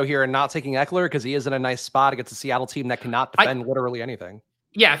out the window here and not taking Eckler because he is in a nice spot against a Seattle team that cannot defend literally anything?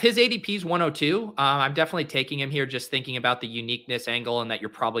 Yeah, if his ADP is 102, I'm definitely taking him here, just thinking about the uniqueness angle and that you're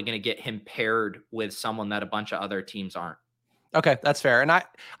probably going to get him paired with someone that a bunch of other teams aren't. Okay, that's fair. And I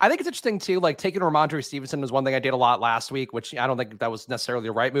think it's interesting too, like taking Ramondre Stevenson was one thing I did a lot last week, which I don't think that was necessarily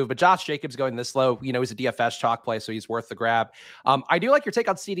the right move, but Josh Jacobs going this low, he's a DFS chalk play, so he's worth the grab. I do like your take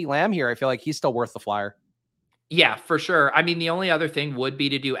on CeeDee Lamb here. I feel like he's still worth the flyer. Yeah, for sure. I mean, the only other thing would be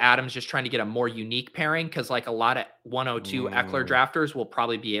to do Adams just trying to get a more unique pairing because like a lot of 102 Eckler drafters will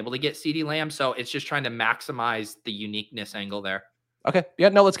probably be able to get CeeDee Lamb. So it's just trying to maximize the uniqueness angle there. Okay. Yeah,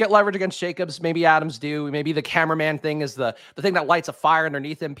 no, let's get leverage against Jacobs. Maybe Adams do. Maybe the cameraman thing is the thing that lights a fire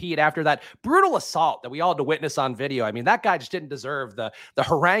underneath him, Pete, after that brutal assault that we all had to witness on video. I mean, that guy just didn't deserve the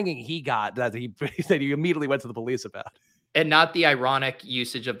haranguing he got that he immediately went to the police about. And not the ironic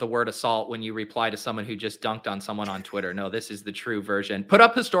usage of the word assault when you reply to someone who just dunked on someone on Twitter. No, this is the true version. Put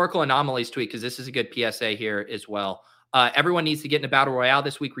up historical anomalies tweet because this is a good PSA here as well. Everyone needs to get in a battle royale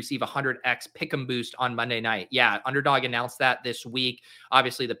this week, receive 100x pick'em boost on Monday night. Yeah, Underdog announced that this week.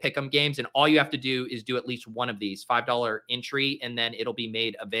 Obviously, the pick'em games, and all you have to do is do at least one of these $5 entry, and then it'll be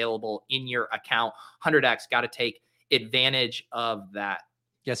made available in your account. 100x, got to take advantage of that.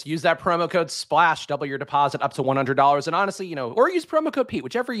 Yes, use that promo code SPLASH, double your deposit up to $100. And honestly, or use promo code Pete,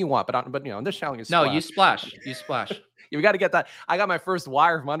 whichever you want. But this challenge is no, use Splash. Use Splash. We got to get that. I got my first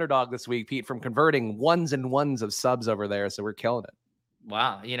wire from Underdog this week, Pete, from converting ones and ones of subs over there. So we're killing it.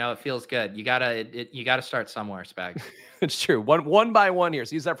 Wow, it feels good. You gotta start somewhere, Spags. It's true. One by one here.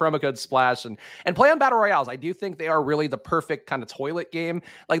 So use that promo code SPLASH and play on battle royales. I do think they are really the perfect kind of toilet game.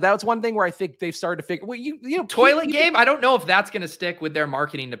 Like that's one thing where I think they've started to figure. Well, toilet game. I don't know if that's going to stick with their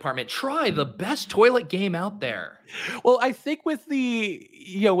marketing department. Try the best toilet game out there. Well, I think with the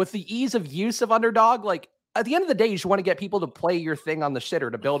ease of use of Underdog, like. At the end of the day, you just want to get people to play your thing on the shitter,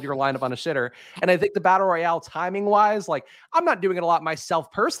 to build your lineup on a shitter. And I think the battle royale timing wise, like I'm not doing it a lot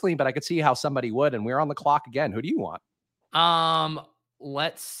myself personally, but I could see how somebody would. And we're on the clock again. Who do you want?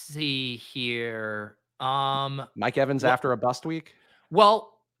 Let's see here. Mike Evans after a bust week.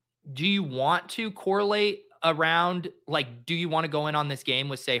 Well, do you want to correlate around, like, do you want to go in on this game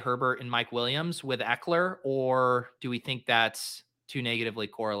with say Herbert and Mike Williams with Eckler, or do we think that's too negatively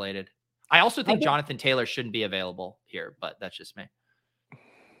correlated? I also think Jonathan Taylor shouldn't be available here, but that's just me.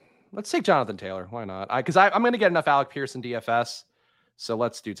 Let's take Jonathan Taylor. Why not? Because I'm going to get enough Alec Pierce in DFS, so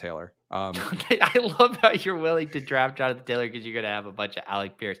let's do Taylor. I love how you're willing to draft Jonathan Taylor because you're going to have a bunch of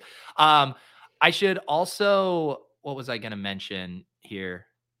Alec Pierce. I should also, what was I going to mention here?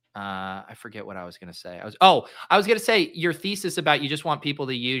 I forget what I was going to say. I was going to say your thesis about you just want people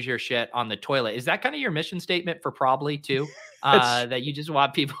to use your shit on the toilet. Is that kind of your mission statement for Probably too? That you just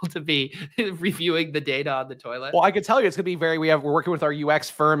want people to be reviewing the data on the toilet? Well, I can tell you it's going to be we're working with our UX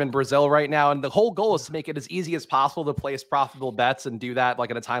firm in Brazil right now. And the whole goal is to make it as easy as possible to place profitable bets and do that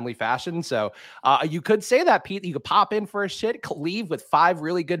like in a timely fashion. So you could say that, Pete, you could pop in for a shit, leave with 5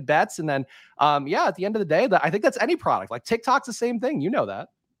 really good bets. And then, at the end of the day, I think that's any product. Like TikTok's the same thing. You know that.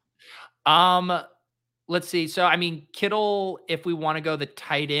 Let's see. So, I mean, Kittle, if we want to go the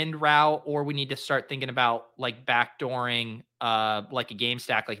tight end route, or we need to start thinking about like backdooring, like a game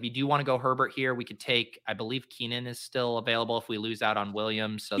stack. Like if you do want to go Herbert here, we could take, I believe Keenan is still available if we lose out on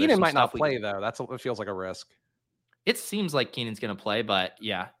Williams. So Keenan might not play though. It feels like a risk. It seems like Keenan's going to play, but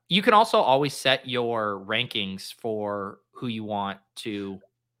yeah, you can also always set your rankings for who you want to.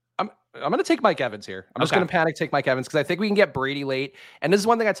 I'm going to take Mike Evans here. I'm just Okay. going to panic take Mike Evans because I think we can get Brady late. And this is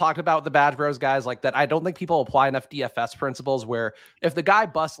one thing I talked about with the Badge Bros guys, like that. I don't think people apply enough DFS principles where if the guy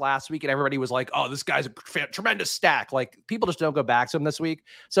busts last week and everybody was like, oh, this guy's a tremendous stack, like people just don't go back to him this week.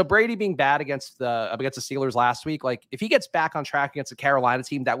 So Brady being bad against the Steelers last week, like if he gets back on track against the Carolina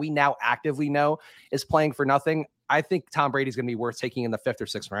team that we now actively know is playing for nothing, I think Tom Brady's going to be worth taking in the 5th or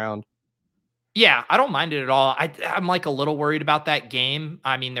 6th round. Yeah, I don't mind it at all. I'm like a little worried about that game.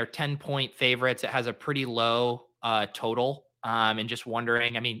 I mean, they're 10-point favorites. It has a pretty low total. And just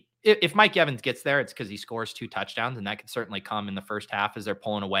wondering, I mean, if Mike Evans gets there, it's because he scores 2 touchdowns, and that could certainly come in the first half as they're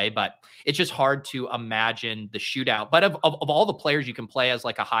pulling away. But it's just hard to imagine the shootout. But of all the players you can play as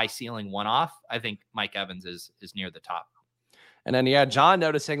like a high ceiling one-off, I think Mike Evans is near the top. And then, yeah, John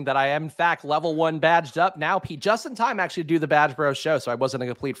noticing that I am, in fact, level 1 badged up now, Pete, just in time actually to do the Badge Bro show. So I wasn't a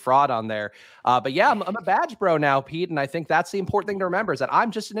complete fraud on there. But yeah, I'm a Badge Bro now, Pete. And I think that's the important thing to remember is that I'm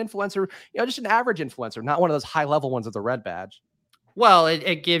just an influencer, just an average influencer, not one of those high level ones with the red badge. Well,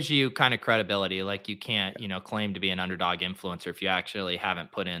 it gives you kind of credibility. Like you can't, claim to be an underdog influencer if you actually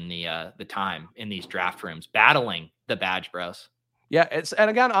haven't put in the time in these draft rooms battling the Badge Bros. Yeah, and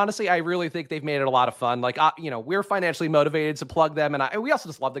again, honestly, I really think they've made it a lot of fun. Like, we're financially motivated to plug them, and we also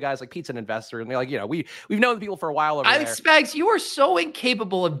just love the guys. Like Pete's an investor, and we've known the people for a while over there. Spags, you are so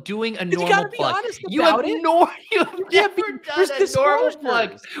incapable of doing a normal plug. You have never done a normal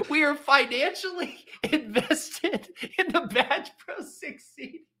plug. We are financially invested in the Badge Bros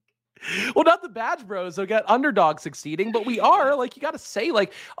succeeding. Well, not the Badge Bros. They'll get underdog succeeding, but we are like, you got to say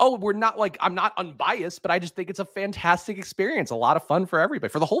like, oh, we're not like, I'm not unbiased, but I just think it's a fantastic experience. A lot of fun for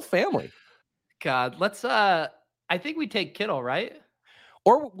everybody, for the whole family. God, let's, I think we take Kittle, right?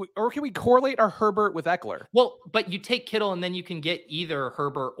 Or can we correlate our Herbert with Eckler? Well, but you take Kittle and then you can get either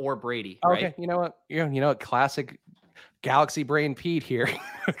Herbert or Brady, right? Okay, you know what? Classic Galaxy Brain Pete here.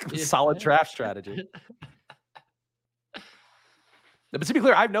 Solid draft strategy. But to be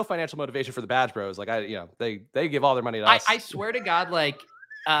clear, I have no financial motivation for the Badge Bros. Like they give all their money to us. I swear to God, like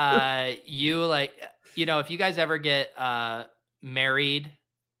if you guys ever get married,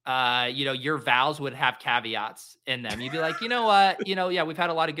 your vows would have caveats in them. You'd be like, you know what, yeah, we've had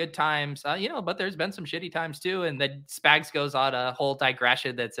a lot of good times, but there's been some shitty times too. And then Spags goes on a whole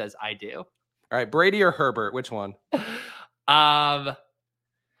digression that says, I do. All right, Brady or Herbert, which one?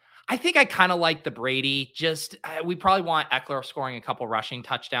 I think I kind of like the Brady. Just we probably want Eckler scoring a couple rushing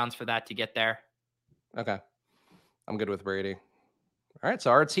touchdowns for that to get there. Okay. I'm good with Brady. All right.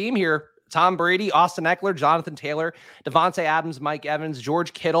 So our team here, Tom Brady, Austin Eckler, Jonathan Taylor, Devontae Adams, Mike Evans,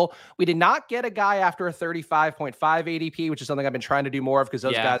 George Kittle. We did not get a guy after a 35.5 ADP, which is something I've been trying to do more of because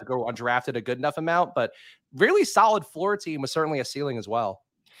those guys go undrafted a good enough amount, but really solid floor team with certainly a ceiling as well.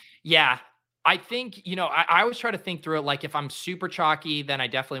 Yeah. I think, I always try to think through it. Like if I'm super chalky, then I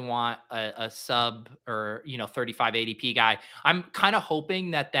definitely want a sub or, 35 ADP guy. I'm kind of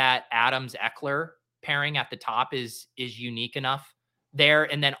hoping that Adams Eckler pairing at the top is unique enough there.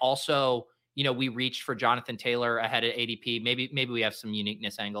 And then also, we reached for Jonathan Taylor ahead of ADP. Maybe we have some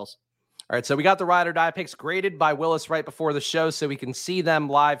uniqueness angles. All right, so we got the ride or die picks graded by Willis right before the show, so we can see them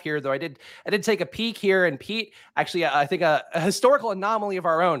live here. Though I did take a peek here, and Pete, actually, I think a historical anomaly of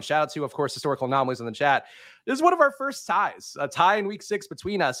our own. Shout out to, of course, historical anomalies in the chat. This is one of our first ties, a tie in week 6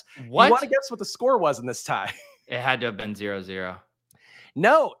 between us. What? You want to guess what the score was in this tie? It had to have been 0-0.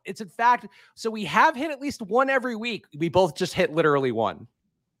 No, it's in fact. So we have hit at least one every week. We both just hit literally one.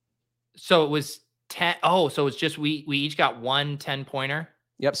 So it was 10. Oh, so it's just we each got one 10-pointer.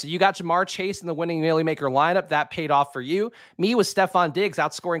 Yep. So you got Ja'Marr Chase in the winning Millie Maker lineup. That paid off for you. Me was Stephon Diggs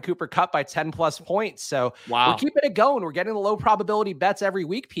outscoring Cooper Kupp by 10+ points. So wow, we're keeping it going. We're getting the low probability bets every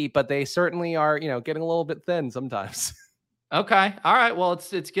week, Pete, but they certainly are, getting a little bit thin sometimes. Okay. All right. Well,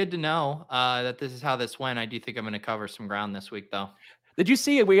 it's good to know that this is how this went. I do think I'm going to cover some ground this week, though. Did you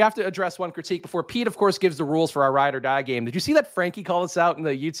see it? We have to address one critique before Pete, of course, gives the rules for our ride or die game. Did you see that Frankie called us out in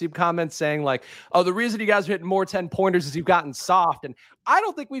the YouTube comments saying like, oh, the reason you guys are hitting more 10-pointers is you've gotten soft. And I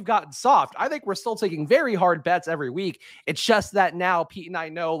don't think we've gotten soft. I think we're still taking very hard bets every week. It's just that now Pete and I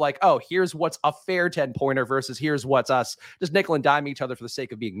know like, oh, here's what's a fair 10-pointer versus here's what's us just nickel and dime each other for the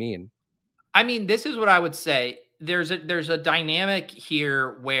sake of being mean. I mean, this is what I would say. There's a dynamic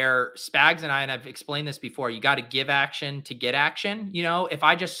here where Spags and I've explained this before. You got to give action to get action. If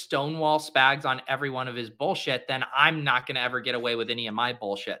I just stonewall Spags on every one of his bullshit, then I'm not going to ever get away with any of my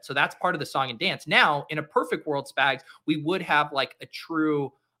bullshit. So that's part of the song and dance. Now, in a perfect world, Spags, we would have like a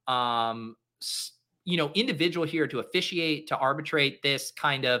true, individual here to officiate, to arbitrate this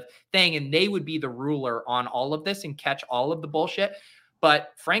kind of thing. And they would be the ruler on all of this and catch all of the bullshit. But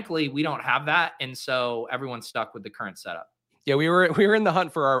frankly, we don't have that. And so everyone's stuck with the current setup. Yeah, we were in the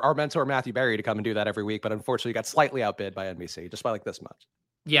hunt for our mentor Matthew Berry to come and do that every week, but unfortunately got slightly outbid by NBC, just by like this much.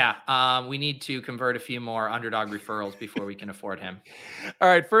 Yeah, we need to convert a few more underdog referrals before we can afford him. All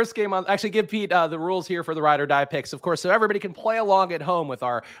right, first game on. Actually, give Pete the rules here for the ride or die picks, of course, so everybody can play along at home with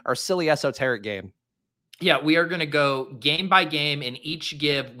our silly esoteric game. Yeah, we are going to go game by game and each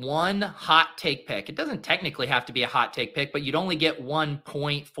give one hot take pick. It doesn't technically have to be a hot take pick, but you'd only get 1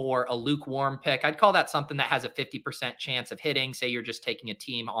 point for a lukewarm pick. I'd call that something that has a 50% chance of hitting. Say you're just taking a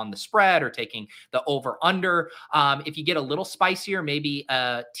team on the spread or taking the over under. If you get a little spicier, maybe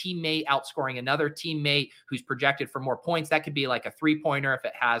a teammate outscoring another teammate who's projected for more points, that could be like a 3-pointer if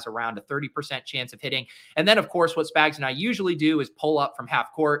it has around a 30% chance of hitting. And then, of course, what Spags and I usually do is pull up from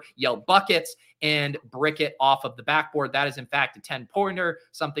half court, yell buckets, and brick it off of the backboard. That is, in fact, a 10-pointer,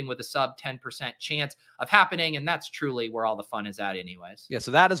 something with a sub 10% chance of happening. And that's truly where all the fun is at anyways. Yeah, so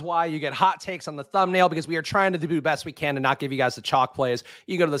that is why you get hot takes on the thumbnail, because we are trying to do the best we can to not give you guys the chalk plays.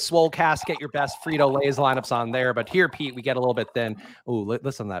 You go to the Swolecast, get your best Frito-Lay's lineups on there. But here, Pete, we get a little bit thin. Ooh,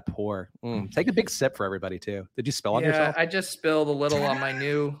 listen to that pour. Take a big sip for everybody, too. Did you spill on yourself? I just spilled a little on my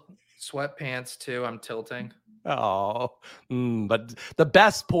new sweatpants, too. I'm tilting. Oh, but the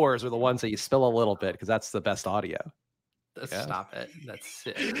best pours are the ones that you spill a little bit, because that's the best audio. Stop it. That's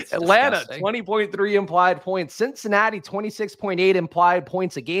Atlanta, 20.3 implied points. Cincinnati, 26.8 implied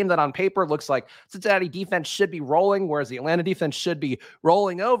points. A game that on paper looks like Cincinnati defense should be rolling, whereas the Atlanta defense should be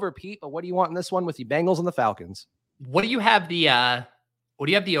rolling over, Pete. But what do you want in this one with the Bengals and the Falcons? What do you have the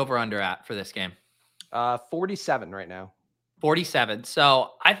over under at for this game? 47 right now. 47.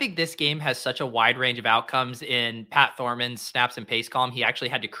 So I think this game has such a wide range of outcomes. In Pat Thorman's snaps and pace column, he actually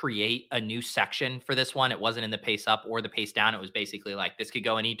had to create a new section for this one. It wasn't in the pace up or the pace down. It was basically like this could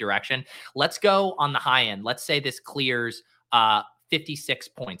go any direction. Let's go on the high end. Let's say this clears 56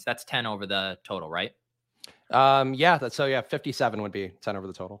 points. That's 10 over the total, right? Yeah, 57 would be 10 over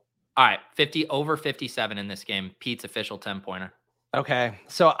the total. All right, 50 over 57 in this game. Pete's official 10-pointer. Okay,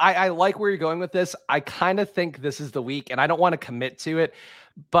 so I like where you're going with this. I kind of think this is the week, and I don't want to commit to it,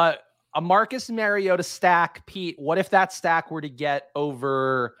 but a Marcus Mariota stack, Pete, what if that stack were to get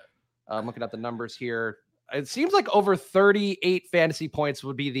over, I'm looking at the numbers here, it seems like over 38 fantasy points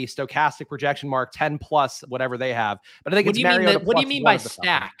would be the stochastic projection mark, 10 plus whatever they have. But I think what do you mean by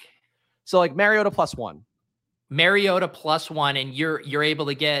stack? So like Mariota +1. Mariota +1, and you're able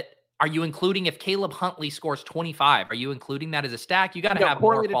to get. Are you including if Caleb Huntley scores 25? Are you including that as a stack? You got to have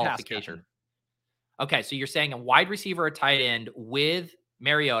more qualification. Okay, so you're saying a wide receiver or tight end with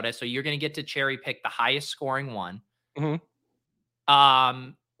Mariota, so you're going to get to cherry pick the highest scoring one. Mm-hmm.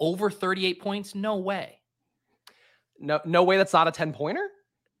 Over 38 points? No way. No way. That's not a 10-pointer.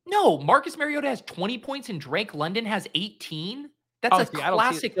 No, Marcus Mariota has 20 points and Drake London has 18. That's a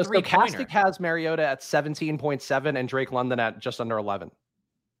classic 3-pointer. Stochastic has Mariota at 17.7 and Drake London at just under 11.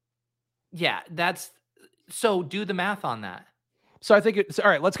 Yeah, so do the math on that. So I think it's all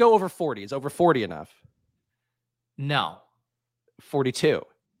right. Let's go over 40. Is over 40 enough? No. 42.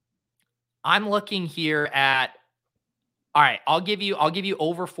 I'm looking here at, all right, I'll give you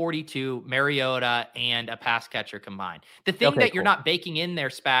over 42, Mariota and a pass catcher combined. The thing that you're not baking in there,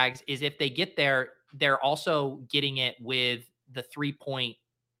 Spags, is if they get there, they're also getting it with the 3-point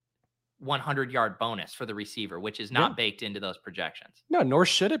 100-yard bonus for the receiver, which is not baked into those projections. No, nor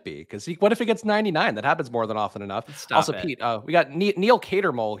should it be, because what if he gets 99? That happens more than often enough. Pete, we got Neil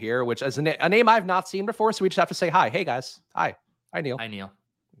Catermole here, which is a name I've not seen before, so we just have to say hi. Hey, guys. Hi, Neil. Hi, Neil.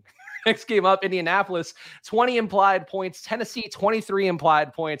 Next game up, Indianapolis, 20 implied points. Tennessee, 23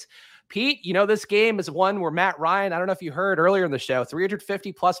 implied points. Pete, this game is one where Matt Ryan, I don't know if you heard earlier in the show,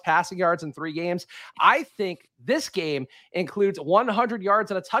 350 plus passing yards in 3 games. I think this game includes 100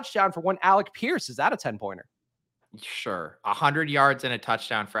 yards and a touchdown for one Alec Pierce. Is that a 10-pointer? Sure. 100 yards and a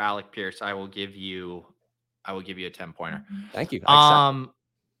touchdown for Alec Pierce. I will give you a 10-pointer. Thank you.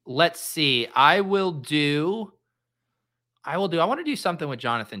 Let's see. I want to do something with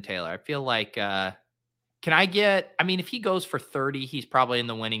Jonathan Taylor. I feel like, if he goes for 30, he's probably in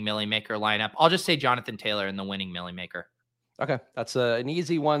the winning Millie Maker lineup. I'll just say Jonathan Taylor in the winning Millie Maker. Okay, that's an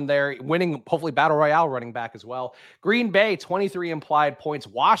easy one there. Winning, hopefully, Battle Royale running back as well. Green Bay, 23 implied points.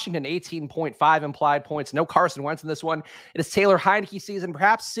 Washington, 18.5 implied points. No Carson Wentz in this one. It is Taylor Heineke season.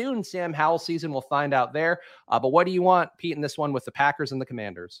 Perhaps soon Sam Howell season. We'll find out there. But what do you want, Pete, in this one with the Packers and the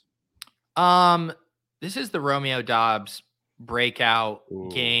Commanders? This is the Romeo Doubs breakout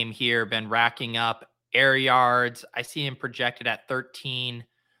game here. Been racking up air yards. I see him projected at 13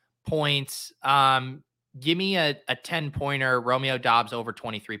 points. Give me a 10-pointer, Romeo Doubs over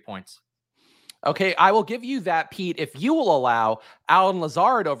 23 points. Okay, I will give you that, Pete, if you will allow Allen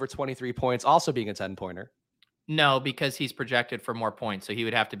Lazard over 23 points, also being a 10-pointer. No, because he's projected for more points, so he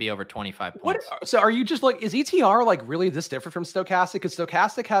would have to be over 25 What? points. So are you just like, is ETR like really this different from Stochastic? Because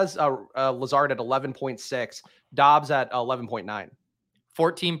Stochastic has Lazard at 11.6, Dobbs at 11.9.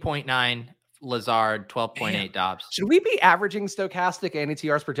 14.9 Lazard, Damn. 12.8 Dobbs. Should we be averaging Stochastic and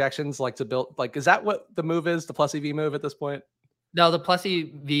ETR's projections like to build, like, is that what the move is, the plus EV move at this point? No, the plus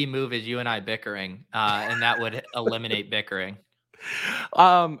EV move is you and I bickering, and that would eliminate bickering.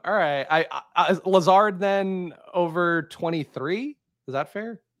 All right. Lazard then over 23. Is that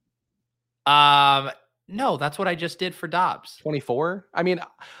fair? No, that's what I just did for Dobbs. 24. I mean,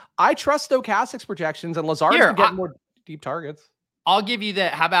 I trust Stochastic's projections, and Lazard can get more deep targets. I'll give you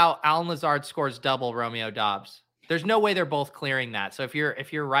that. How about Alan Lazard scores double Romeo Dobbs? There's no way they're both clearing that. So if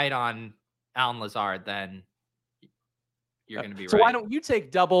you're right on Alan Lazard, then you're going to be right. So why don't you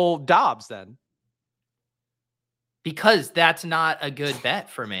take double Dobbs then? Because that's not a good bet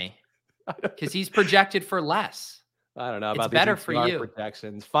for me. Because he's projected for less. I don't know about it's better for you.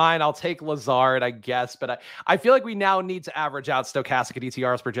 Projections. Fine, I'll take Lazard, I guess. But I feel like we now need to average out Stochastic and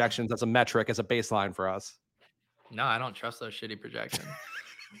ETR's projections as a metric, as a baseline for us. No, I don't trust those shitty projections.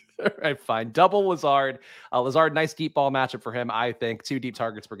 All right, fine. Double Lazard. Lazard, nice deep ball matchup for him, I think. 2 deep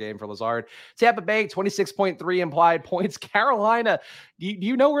targets per game for Lazard. Tampa Bay, 26.3 implied points. Carolina, do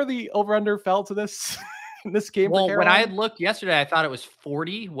you know where the over-under fell to this in this game? Well, when I had looked yesterday, I thought it was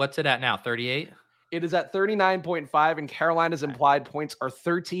 40. What's it at now? 38? It is at 39.5, and Carolina's implied points are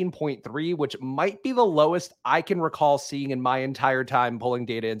 13.3, which might be the lowest I can recall seeing in my entire time pulling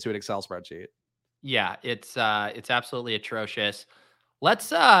data into an Excel spreadsheet. Yeah, it's absolutely atrocious.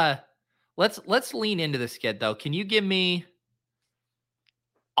 Let's lean into this kid though. Can you give me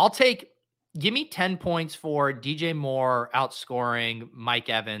 10 points for DJ Moore outscoring Mike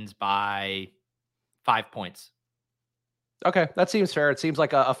Evans by 5 points. Okay, that seems fair. It seems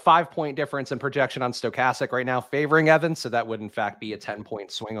like a 5-point difference in projection on Stochastic right now favoring Evans, so that would in fact be a 10-point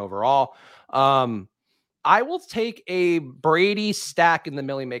swing overall. I will take a Brady stack in the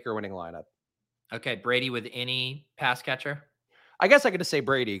Millie Maker winning lineup. Okay, Brady with any pass catcher? I guess I could just say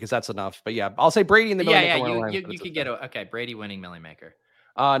Brady because that's enough. But yeah, I'll say Brady in the Millie Maker winning lineup. You could get okay, Brady winning Millie Maker.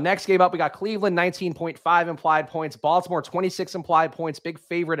 Next game up, we got Cleveland, 19.5 implied points. Baltimore, 26 implied points. Big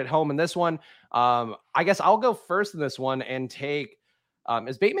favorite at home in this one. I guess I'll go first in this one and take.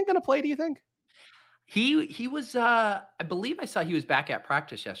 Is Bateman going to play? Do you think? He was. I believe I saw he was back at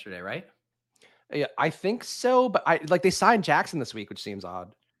practice yesterday, right? Yeah, I think so. But they signed Jackson this week, which seems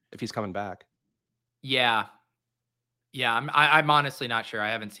odd if he's coming back. Yeah. I'm honestly not sure. I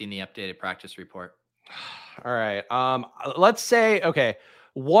haven't seen the updated practice report. All right. Let's say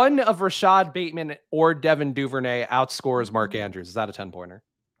one of Rashad Bateman or Devin Duvernay outscores Mark Andrews. Is that a 10-pointer?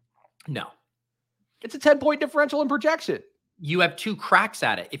 No. It's a 10-point differential in projection. You have 2 cracks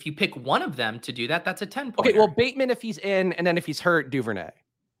at it. If you pick one of them to do that, that's a 10-pointer. Okay, well, Bateman if he's in, and then if he's hurt, Duvernay.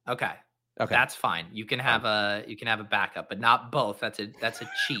 Okay. That's fine. You can have a backup, but not both. That's a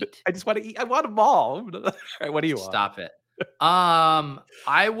cheat. I just want to eat. I want them all. All right, what do you want? Stop it.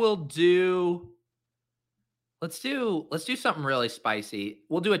 I will do. Let's do something really spicy.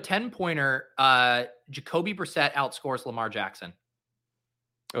 We'll do a 10-pointer. Jacoby Brissett outscores Lamar Jackson.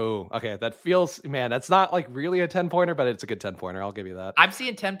 Oh, okay. That feels, man, that's not like really a 10-pointer, but it's a good 10-pointer. I'll give you that. I'm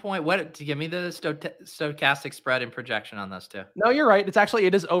seeing 10-point. What to give me the stochastic spread and projection on those two? No, you're right.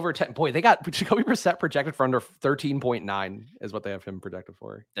 It is over 10 point. They got Jacoby Brissett projected for under 13.9 is what they have him projected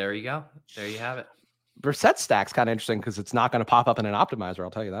for. There you go. There you have it. Brissett stack's kind of interesting because it's not going to pop up in an optimizer.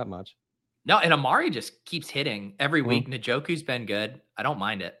 I'll tell you that much. No, and Amari just keeps hitting every week. Njoku's been good. I don't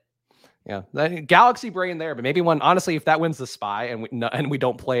mind it. Yeah, Galaxy brain there, but maybe honestly, if that wins the spy and we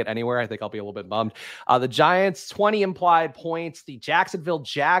don't play it anywhere, I think I'll be a little bit bummed. The Giants, 20 implied points. The Jacksonville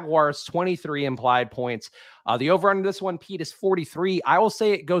Jaguars, 23 implied points. The over under this one, Pete, is 43. I will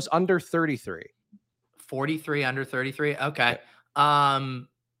say it goes under 33. 43 under 33. Okay.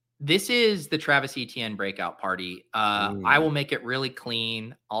 This is the Travis Etienne breakout party. I will make it really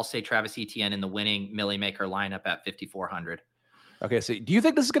clean. I'll say Travis Etienne in the winning Millie Maker lineup at 5,400. Okay, so do you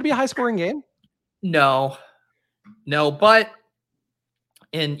think this is going to be a high-scoring game? No, but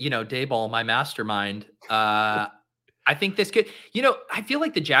in, Dayball, my mastermind, I think this could, I feel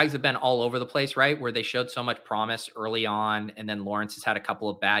like the Jags have been all over the place, right? Where they showed so much promise early on, and then Lawrence has had a couple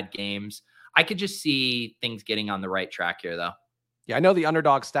of bad games. I could just see things getting on the right track here, though. Yeah, I know the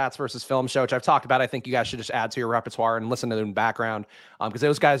Underdog Stats versus Film show, which I've talked about. I think you guys should just add to your repertoire and listen to them in the background because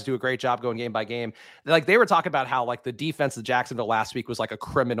those guys do a great job going game by game. They were talking about how the defense of Jacksonville last week was like a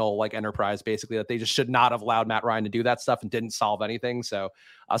criminal enterprise, basically, that they just should not have allowed Matt Ryan to do that stuff and didn't solve anything. So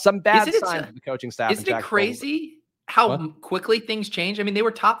some bad signs of the coaching staff. Isn't it crazy how What? quickly things change. I mean, they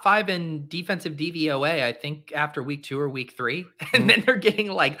were top 5 in defensive DVOA, I think, after week 2 or week 3, and Mhm. then they're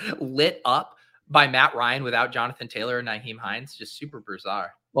getting like lit up by Matt Ryan without Jonathan Taylor and Nyheim Hines. Just super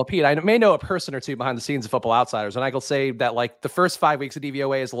bizarre. Well, Pete, I may know a person or two behind the scenes of Football Outsiders, and I will say that like the first 5 weeks of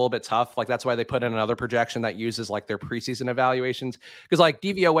DVOA is a little bit tough. Like that's why they put in another projection that uses like their preseason evaluations because like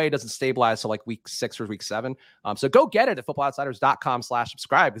DVOA doesn't stabilize till like week 6 or week 7. So go get it at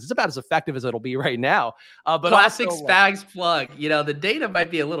footballoutsiders.com/subscribe because it's about as effective as it'll be right now. But Classic also, Spags plug. The data might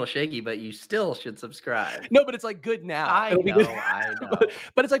be a little shaky, but you still should subscribe. no, but it's like good now. I It'll be good. know, I know.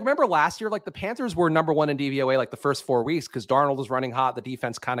 But it's like, remember last year, like the Panthers were number 1 in DVOA like the first 4 weeks because Darnold was running hot. The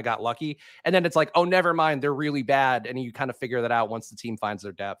defense kind of got lucky. And then it's like, oh, never mind. They're really bad. And you kind of figure that out once the team finds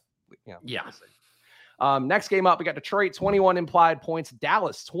their depth. Yeah. Next game up, we got Detroit, 21 implied points.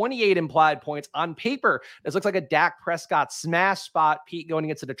 Dallas, 28 implied points. On paper, this looks like a Dak Prescott smash spot. Pete going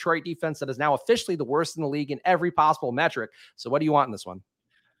against a Detroit defense that is now officially the worst in the league in every possible metric. So what do you want in this one?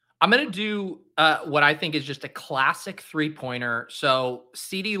 I'm going to do what I think is just a classic 3-pointer. So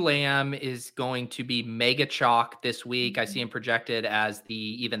CeeDee Lamb is going to be mega chalk this week. I see him projected as the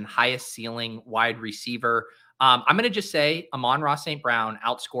even highest ceiling wide receiver. I'm going to just say Amon-Ra St. Brown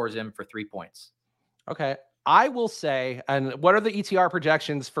outscores him for 3 points. Okay. I will say, and what are the ETR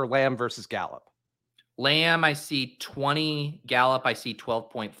projections for Lamb versus Gallup? Lamb, I see 20. Gallup, I see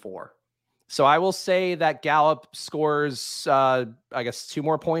 12.4. So I will say that Gallup scores, I guess, 2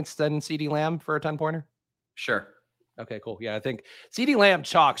 more points than CeeDee Lamb for a 10-pointer. Sure. Okay, cool. Yeah, I think CeeDee Lamb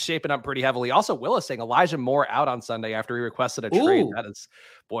chalk shaping up pretty heavily. Also, Willis saying Elijah Moore out on Sunday after he requested a trade.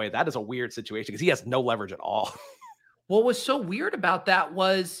 That is a weird situation because he has no leverage at all. What was so weird about that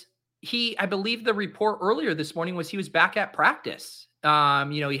was I believe the report earlier this morning was he was back at practice.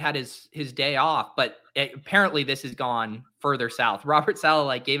 He had his day off, but apparently this has gone further south. Robert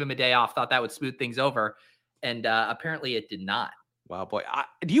Saleh gave him a day off, thought that would smooth things over, and apparently it did not. Wow, boy.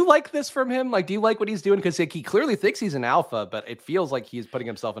 Do you like this from him? Like, do you like what he's doing? Because he clearly thinks he's an alpha, but it feels like he's putting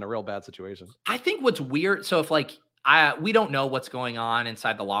himself in a real bad situation. I think what's weird, so if we don't know what's going on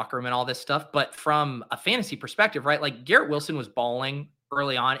inside the locker room and all this stuff, but from a fantasy perspective, right? Like Garrett Wilson was balling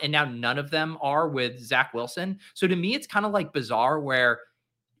early on, and now none of them are with Zach Wilson. So to me, it's kind of like bizarre where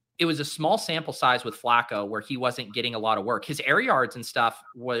it was a small sample size with Flacco where he wasn't getting a lot of work. His air yards and stuff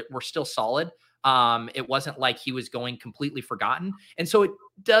were still solid. It wasn't like he was going completely forgotten. And so it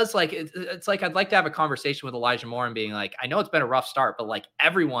does it's like, I'd like to have a conversation with Elijah Moore and being like, I know it's been a rough start, but like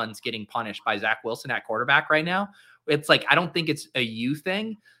everyone's getting punished by Zach Wilson at quarterback right now. It's like, I don't think it's a you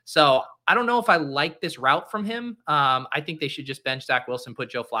thing. So I don't know if I like this route from him. I think they should just bench Zach Wilson, put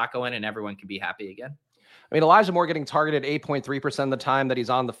Joe Flacco in, and everyone can be happy again. I mean, Elijah Moore getting targeted 8.3% of the time that he's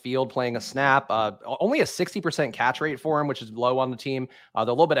on the field playing a snap. Only a 60% catch rate for him, which is low on the team. They're a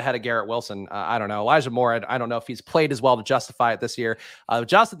little bit ahead of Garrett Wilson. I don't know. Elijah Moore, I don't know if he's played as well to justify it this year.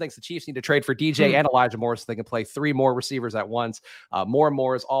 Justin thinks the Chiefs need to trade for DJ and Elijah Moore so they can play 3 more receivers at once. More and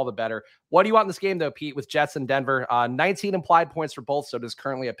more is all the better. What do you want in this game, though, Pete, with Jets and Denver? 19 implied points for both, so it is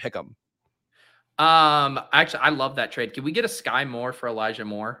currently a pick 'em. Actually, I love that trade. Can we get a Sky Moore for Elijah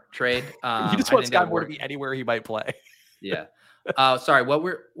Moore trade? You just want Sky Moore to be anywhere he might play. Yeah. Sorry. What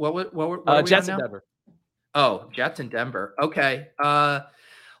were Jets and Denver? Oh, Jets and Denver. Okay.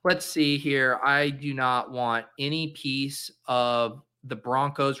 Let's see here. I do not want any piece of the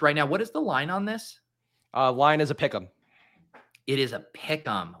Broncos right now. What is the line on this? Line is a pick 'em. It is a pick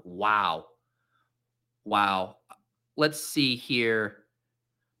 'em. Wow. Let's see here.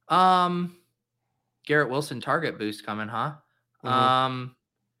 Garrett Wilson target boost coming, huh? Mm-hmm.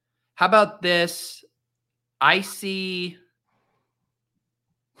 How about this? I see.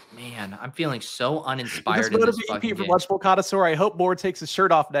 Man, I'm feeling so uninspired. This from Lunchbowl Connoisseur. I hope Moore takes his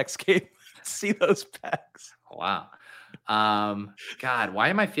shirt off next game. See those pecs. Wow. God, why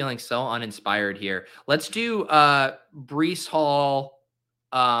am I feeling so uninspired here? Let's do Breece Hall.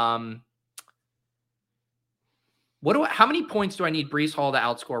 How many points do I need Breece Hall to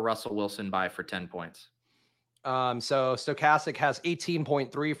outscore Russell Wilson by for 10 points? So Stochastic has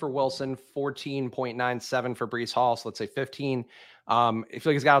 18.3 for Wilson, 14.97 for Breece Hall. So let's say 15. I feel like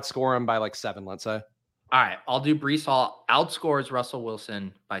he's got to outscore him by like 7, let's say. All right. I'll do Breece Hall outscores Russell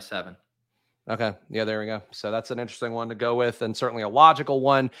Wilson by 7. Okay. Yeah, there we go. So that's an interesting one to go with, and certainly a logical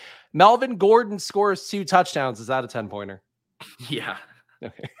one. Melvin Gordon scores 2 touchdowns. Is that a 10-pointer? Yeah.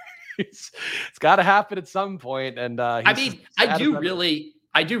 Okay. It's got to happen at some point. And I do really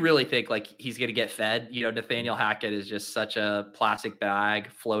think like he's going to get fed. Nathaniel Hackett is just such a plastic bag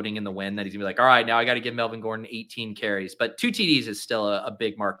floating in the wind that he's gonna be like, all right, now I got to give Melvin Gordon 18 carries, but 2 TDs is still a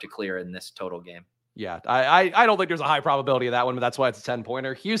big mark to clear in this total game. Yeah, I don't think there's a high probability of that one, but that's why it's a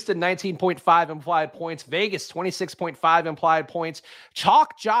 10-pointer. Houston, 19.5 implied points. Vegas, 26.5 implied points.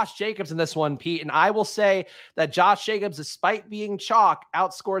 Chalk Josh Jacobs in this one, Pete. And I will say that Josh Jacobs, despite being chalk,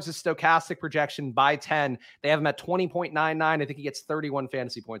 outscores his stochastic projection by 10. They have him at 20.99. I think he gets 31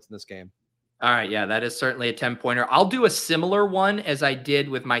 fantasy points in this game. All right. Yeah, that is certainly a 10-pointer. I'll do a similar one as I did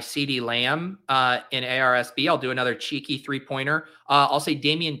with my CD Lamb in ARSB. I'll do another cheeky 3-pointer. I'll say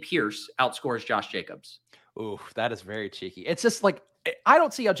Dameon Pierce outscores Josh Jacobs. Ooh, that is very cheeky. It's just like, I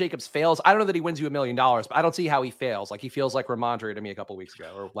don't see how Jacobs fails. I don't know that he wins you $1 million, but I don't see how he fails. Like, he feels like Ramondre to me a couple weeks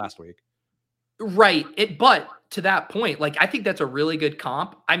ago or last week. Right. But to that point, like, I think that's a really good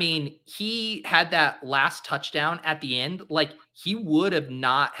comp. I mean, he had that last touchdown at the end. Like, he would have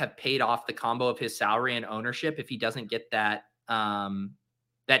not have paid off the combo of his salary and ownership if he doesn't get that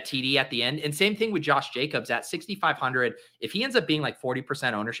that TD at the end. And same thing with Josh Jacobs at 6,500. If he ends up being like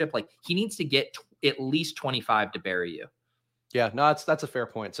 40% ownership, like, he needs to get at least 25 to bury you. Yeah, no, that's a fair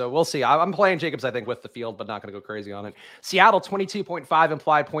point. So we'll see. I'm playing Jacobs, I think, with the field, but not going to go crazy on it. Seattle, 22.5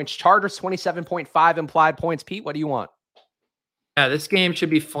 implied points. Chargers, 27.5 implied points. Pete, what do you want? Yeah, this game should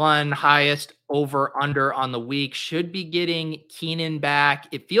be fun. Highest over under on the week. Should be getting Keenan back.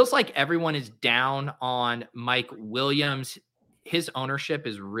 It feels like everyone is down on Mike Williams. His ownership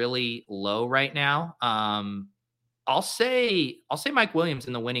is really low right now. I'll say Mike Williams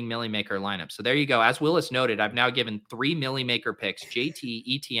in the winning Millie Maker lineup. So there you go. As Willis noted, I've now given 3 Millie Maker picks: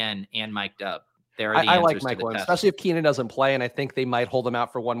 JT, ETN, and Mike Dubb. There are the I answers like Mike to the Williams, test. especially if Keenan doesn't play, and I think they might hold him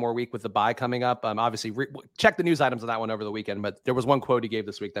out for one more week with the bye coming up. Obviously, check the news items on that one over the weekend, but there was one quote he gave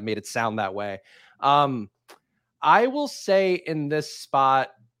this week that made it sound that way. I will say in this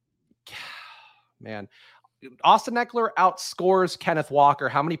spot, man, Austin Eckler outscores Kenneth Walker.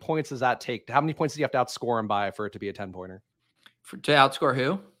 How many points does that take? How many points do you have to outscore him by for it to be a 10-pointer? To outscore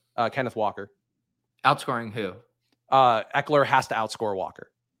who? Kenneth Walker. Outscoring who? Eckler has to outscore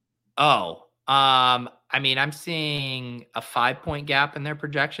Walker. Oh, I mean, I'm seeing a 5-point gap in their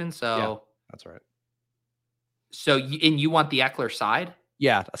projection. So yeah, that's right. So you want the Eckler side?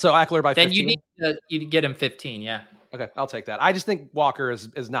 Yeah. So Eckler by 15? Then you get him 15. Yeah. Okay, I'll take that. I just think Walker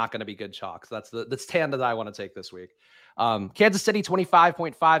is not going to be good chalk. So that's 10 that I want to take this week. Kansas City,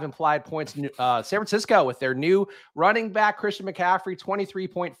 25.5 implied points. San Francisco with their new running back, Christian McCaffrey,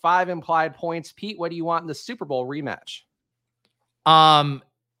 23.5 implied points. Pete, what do you want in the Super Bowl rematch?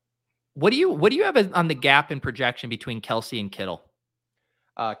 What do you have on the gap in projection between Kelsey and Kittle?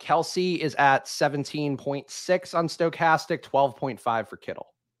 Kelsey is at 17.6 on Stochastic, 12.5 for Kittle.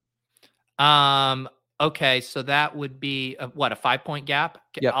 Okay, so that would be a 5-point gap?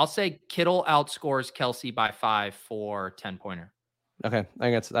 Yep. I'll say Kittle outscores Kelsey by 5 for 10-pointer. Okay, I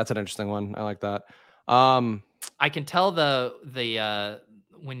think that's an interesting one. I like that. I can tell the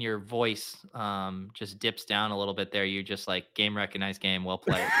when your voice just dips down a little bit there, you're just like, game recognized, game well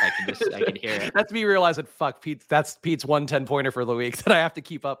played. I can hear it. That's me realizing, Pete. That's Pete's 1 10-pointer for the week that I have to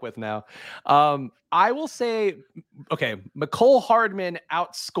keep up with now. I will say, okay, McCole Hardman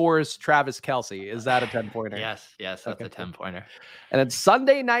outscores Travis Kelce. Is that a 10-pointer? Yes, that's a 10-pointer. And then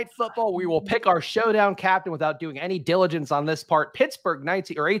Sunday Night Football, we will pick our showdown captain without doing any diligence on this part. Pittsburgh,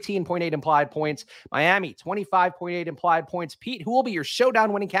 18.8 implied points. Miami, 25.8 implied points. Pete, who will be your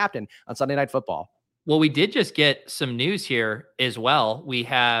showdown winning captain on Sunday Night Football? Well, we did just get some news here as well. We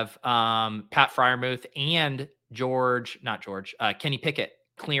have Pat Freiermuth and Kenny Pickett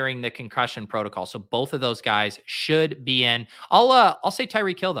clearing the concussion protocol. So both of those guys should be in. I'll say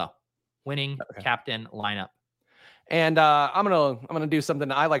Tyreek Hill though, winning captain lineup. And I'm gonna do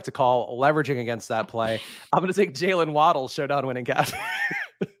something I like to call leveraging against that play. I'm gonna take Jalen Waddle showdown winning captain.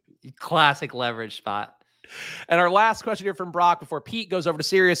 Classic leverage spot. And our last question here from Brock before Pete goes over to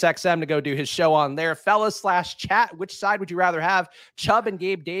SiriusXM to go do his show on there. Fellas/chat, which side would you rather have? Chubb and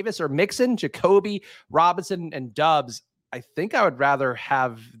Gabe Davis, or Mixon, Jacoby, Robinson, and Dubs? I think I would rather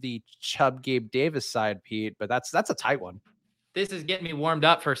have the Chubb Gabe Davis side, Pete, but that's a tight one. This is getting me warmed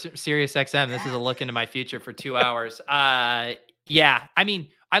up for SiriusXM. This is a look into my future for 2 hours. Yeah, I mean,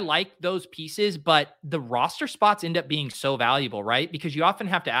 I like those pieces, but the roster spots end up being so valuable, right? Because you often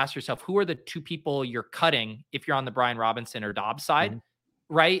have to ask yourself, who are the 2 people you're cutting if you're on the Brian Robinson or Dobbs side,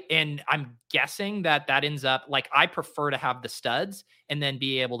 right? And I'm guessing that ends up, like, I prefer to have the studs and then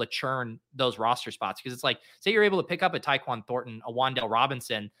be able to churn those roster spots. Because it's like, say you're able to pick up a Tyquan Thornton, a Wan'Dale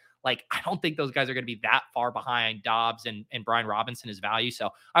Robinson, like, I don't think those guys are going to be that far behind Dobbs and Brian Robinson as value. So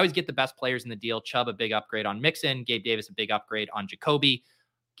I always get the best players in the deal. Chubb, a big upgrade on Mixon. Gabe Davis, a big upgrade on Jacoby.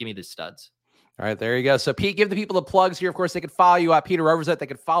 Give me the studs. All right, there you go. So, Pete, give the people the plugs here. Of course, they can follow you at Peter Overzet. They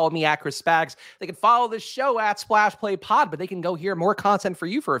can follow me at Chris Spags. They can follow this show at Splash Play Pod, but they can go hear more content for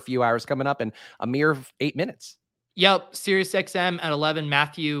you for a few hours coming up in a mere 8 minutes. Yep. SiriusXM at 11.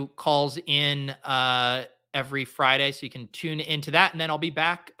 Matthew calls in every Friday, so you can tune into that. And then I'll be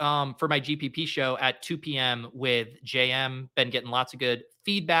back for my GPP show at 2 p.m. with JM. Been getting lots of good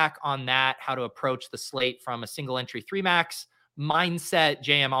feedback on that, how to approach the slate from a single entry 3-max mindset.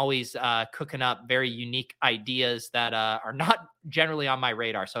 JM always cooking up very unique ideas that are not generally on my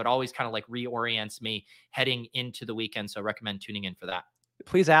radar. So it always kind of like reorients me heading into the weekend. So I recommend tuning in for that.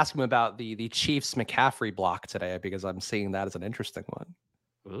 Please ask him about the Chiefs McCaffrey block today, because I'm seeing that as an interesting one.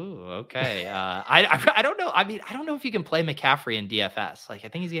 Ooh, okay. I don't know. I mean, I don't know if you can play McCaffrey in DFS. Like, I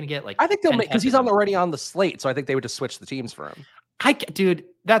think he's gonna get like. I think they'll make, because he's already on the slate, so I think they would just switch the teams for him. Dude,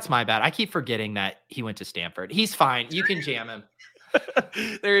 that's my bad. I keep forgetting that he went to Stanford. He's fine. You can jam him.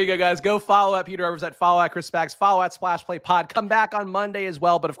 There you go, guys. Go follow at Peter Overzet, follow at Chris Spags, follow at Splash Play Pod. Come back on Monday as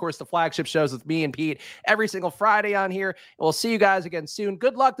well. But of course, the flagship shows with me and Pete every single Friday on here. We'll see you guys again soon.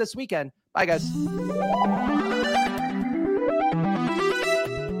 Good luck this weekend. Bye, guys.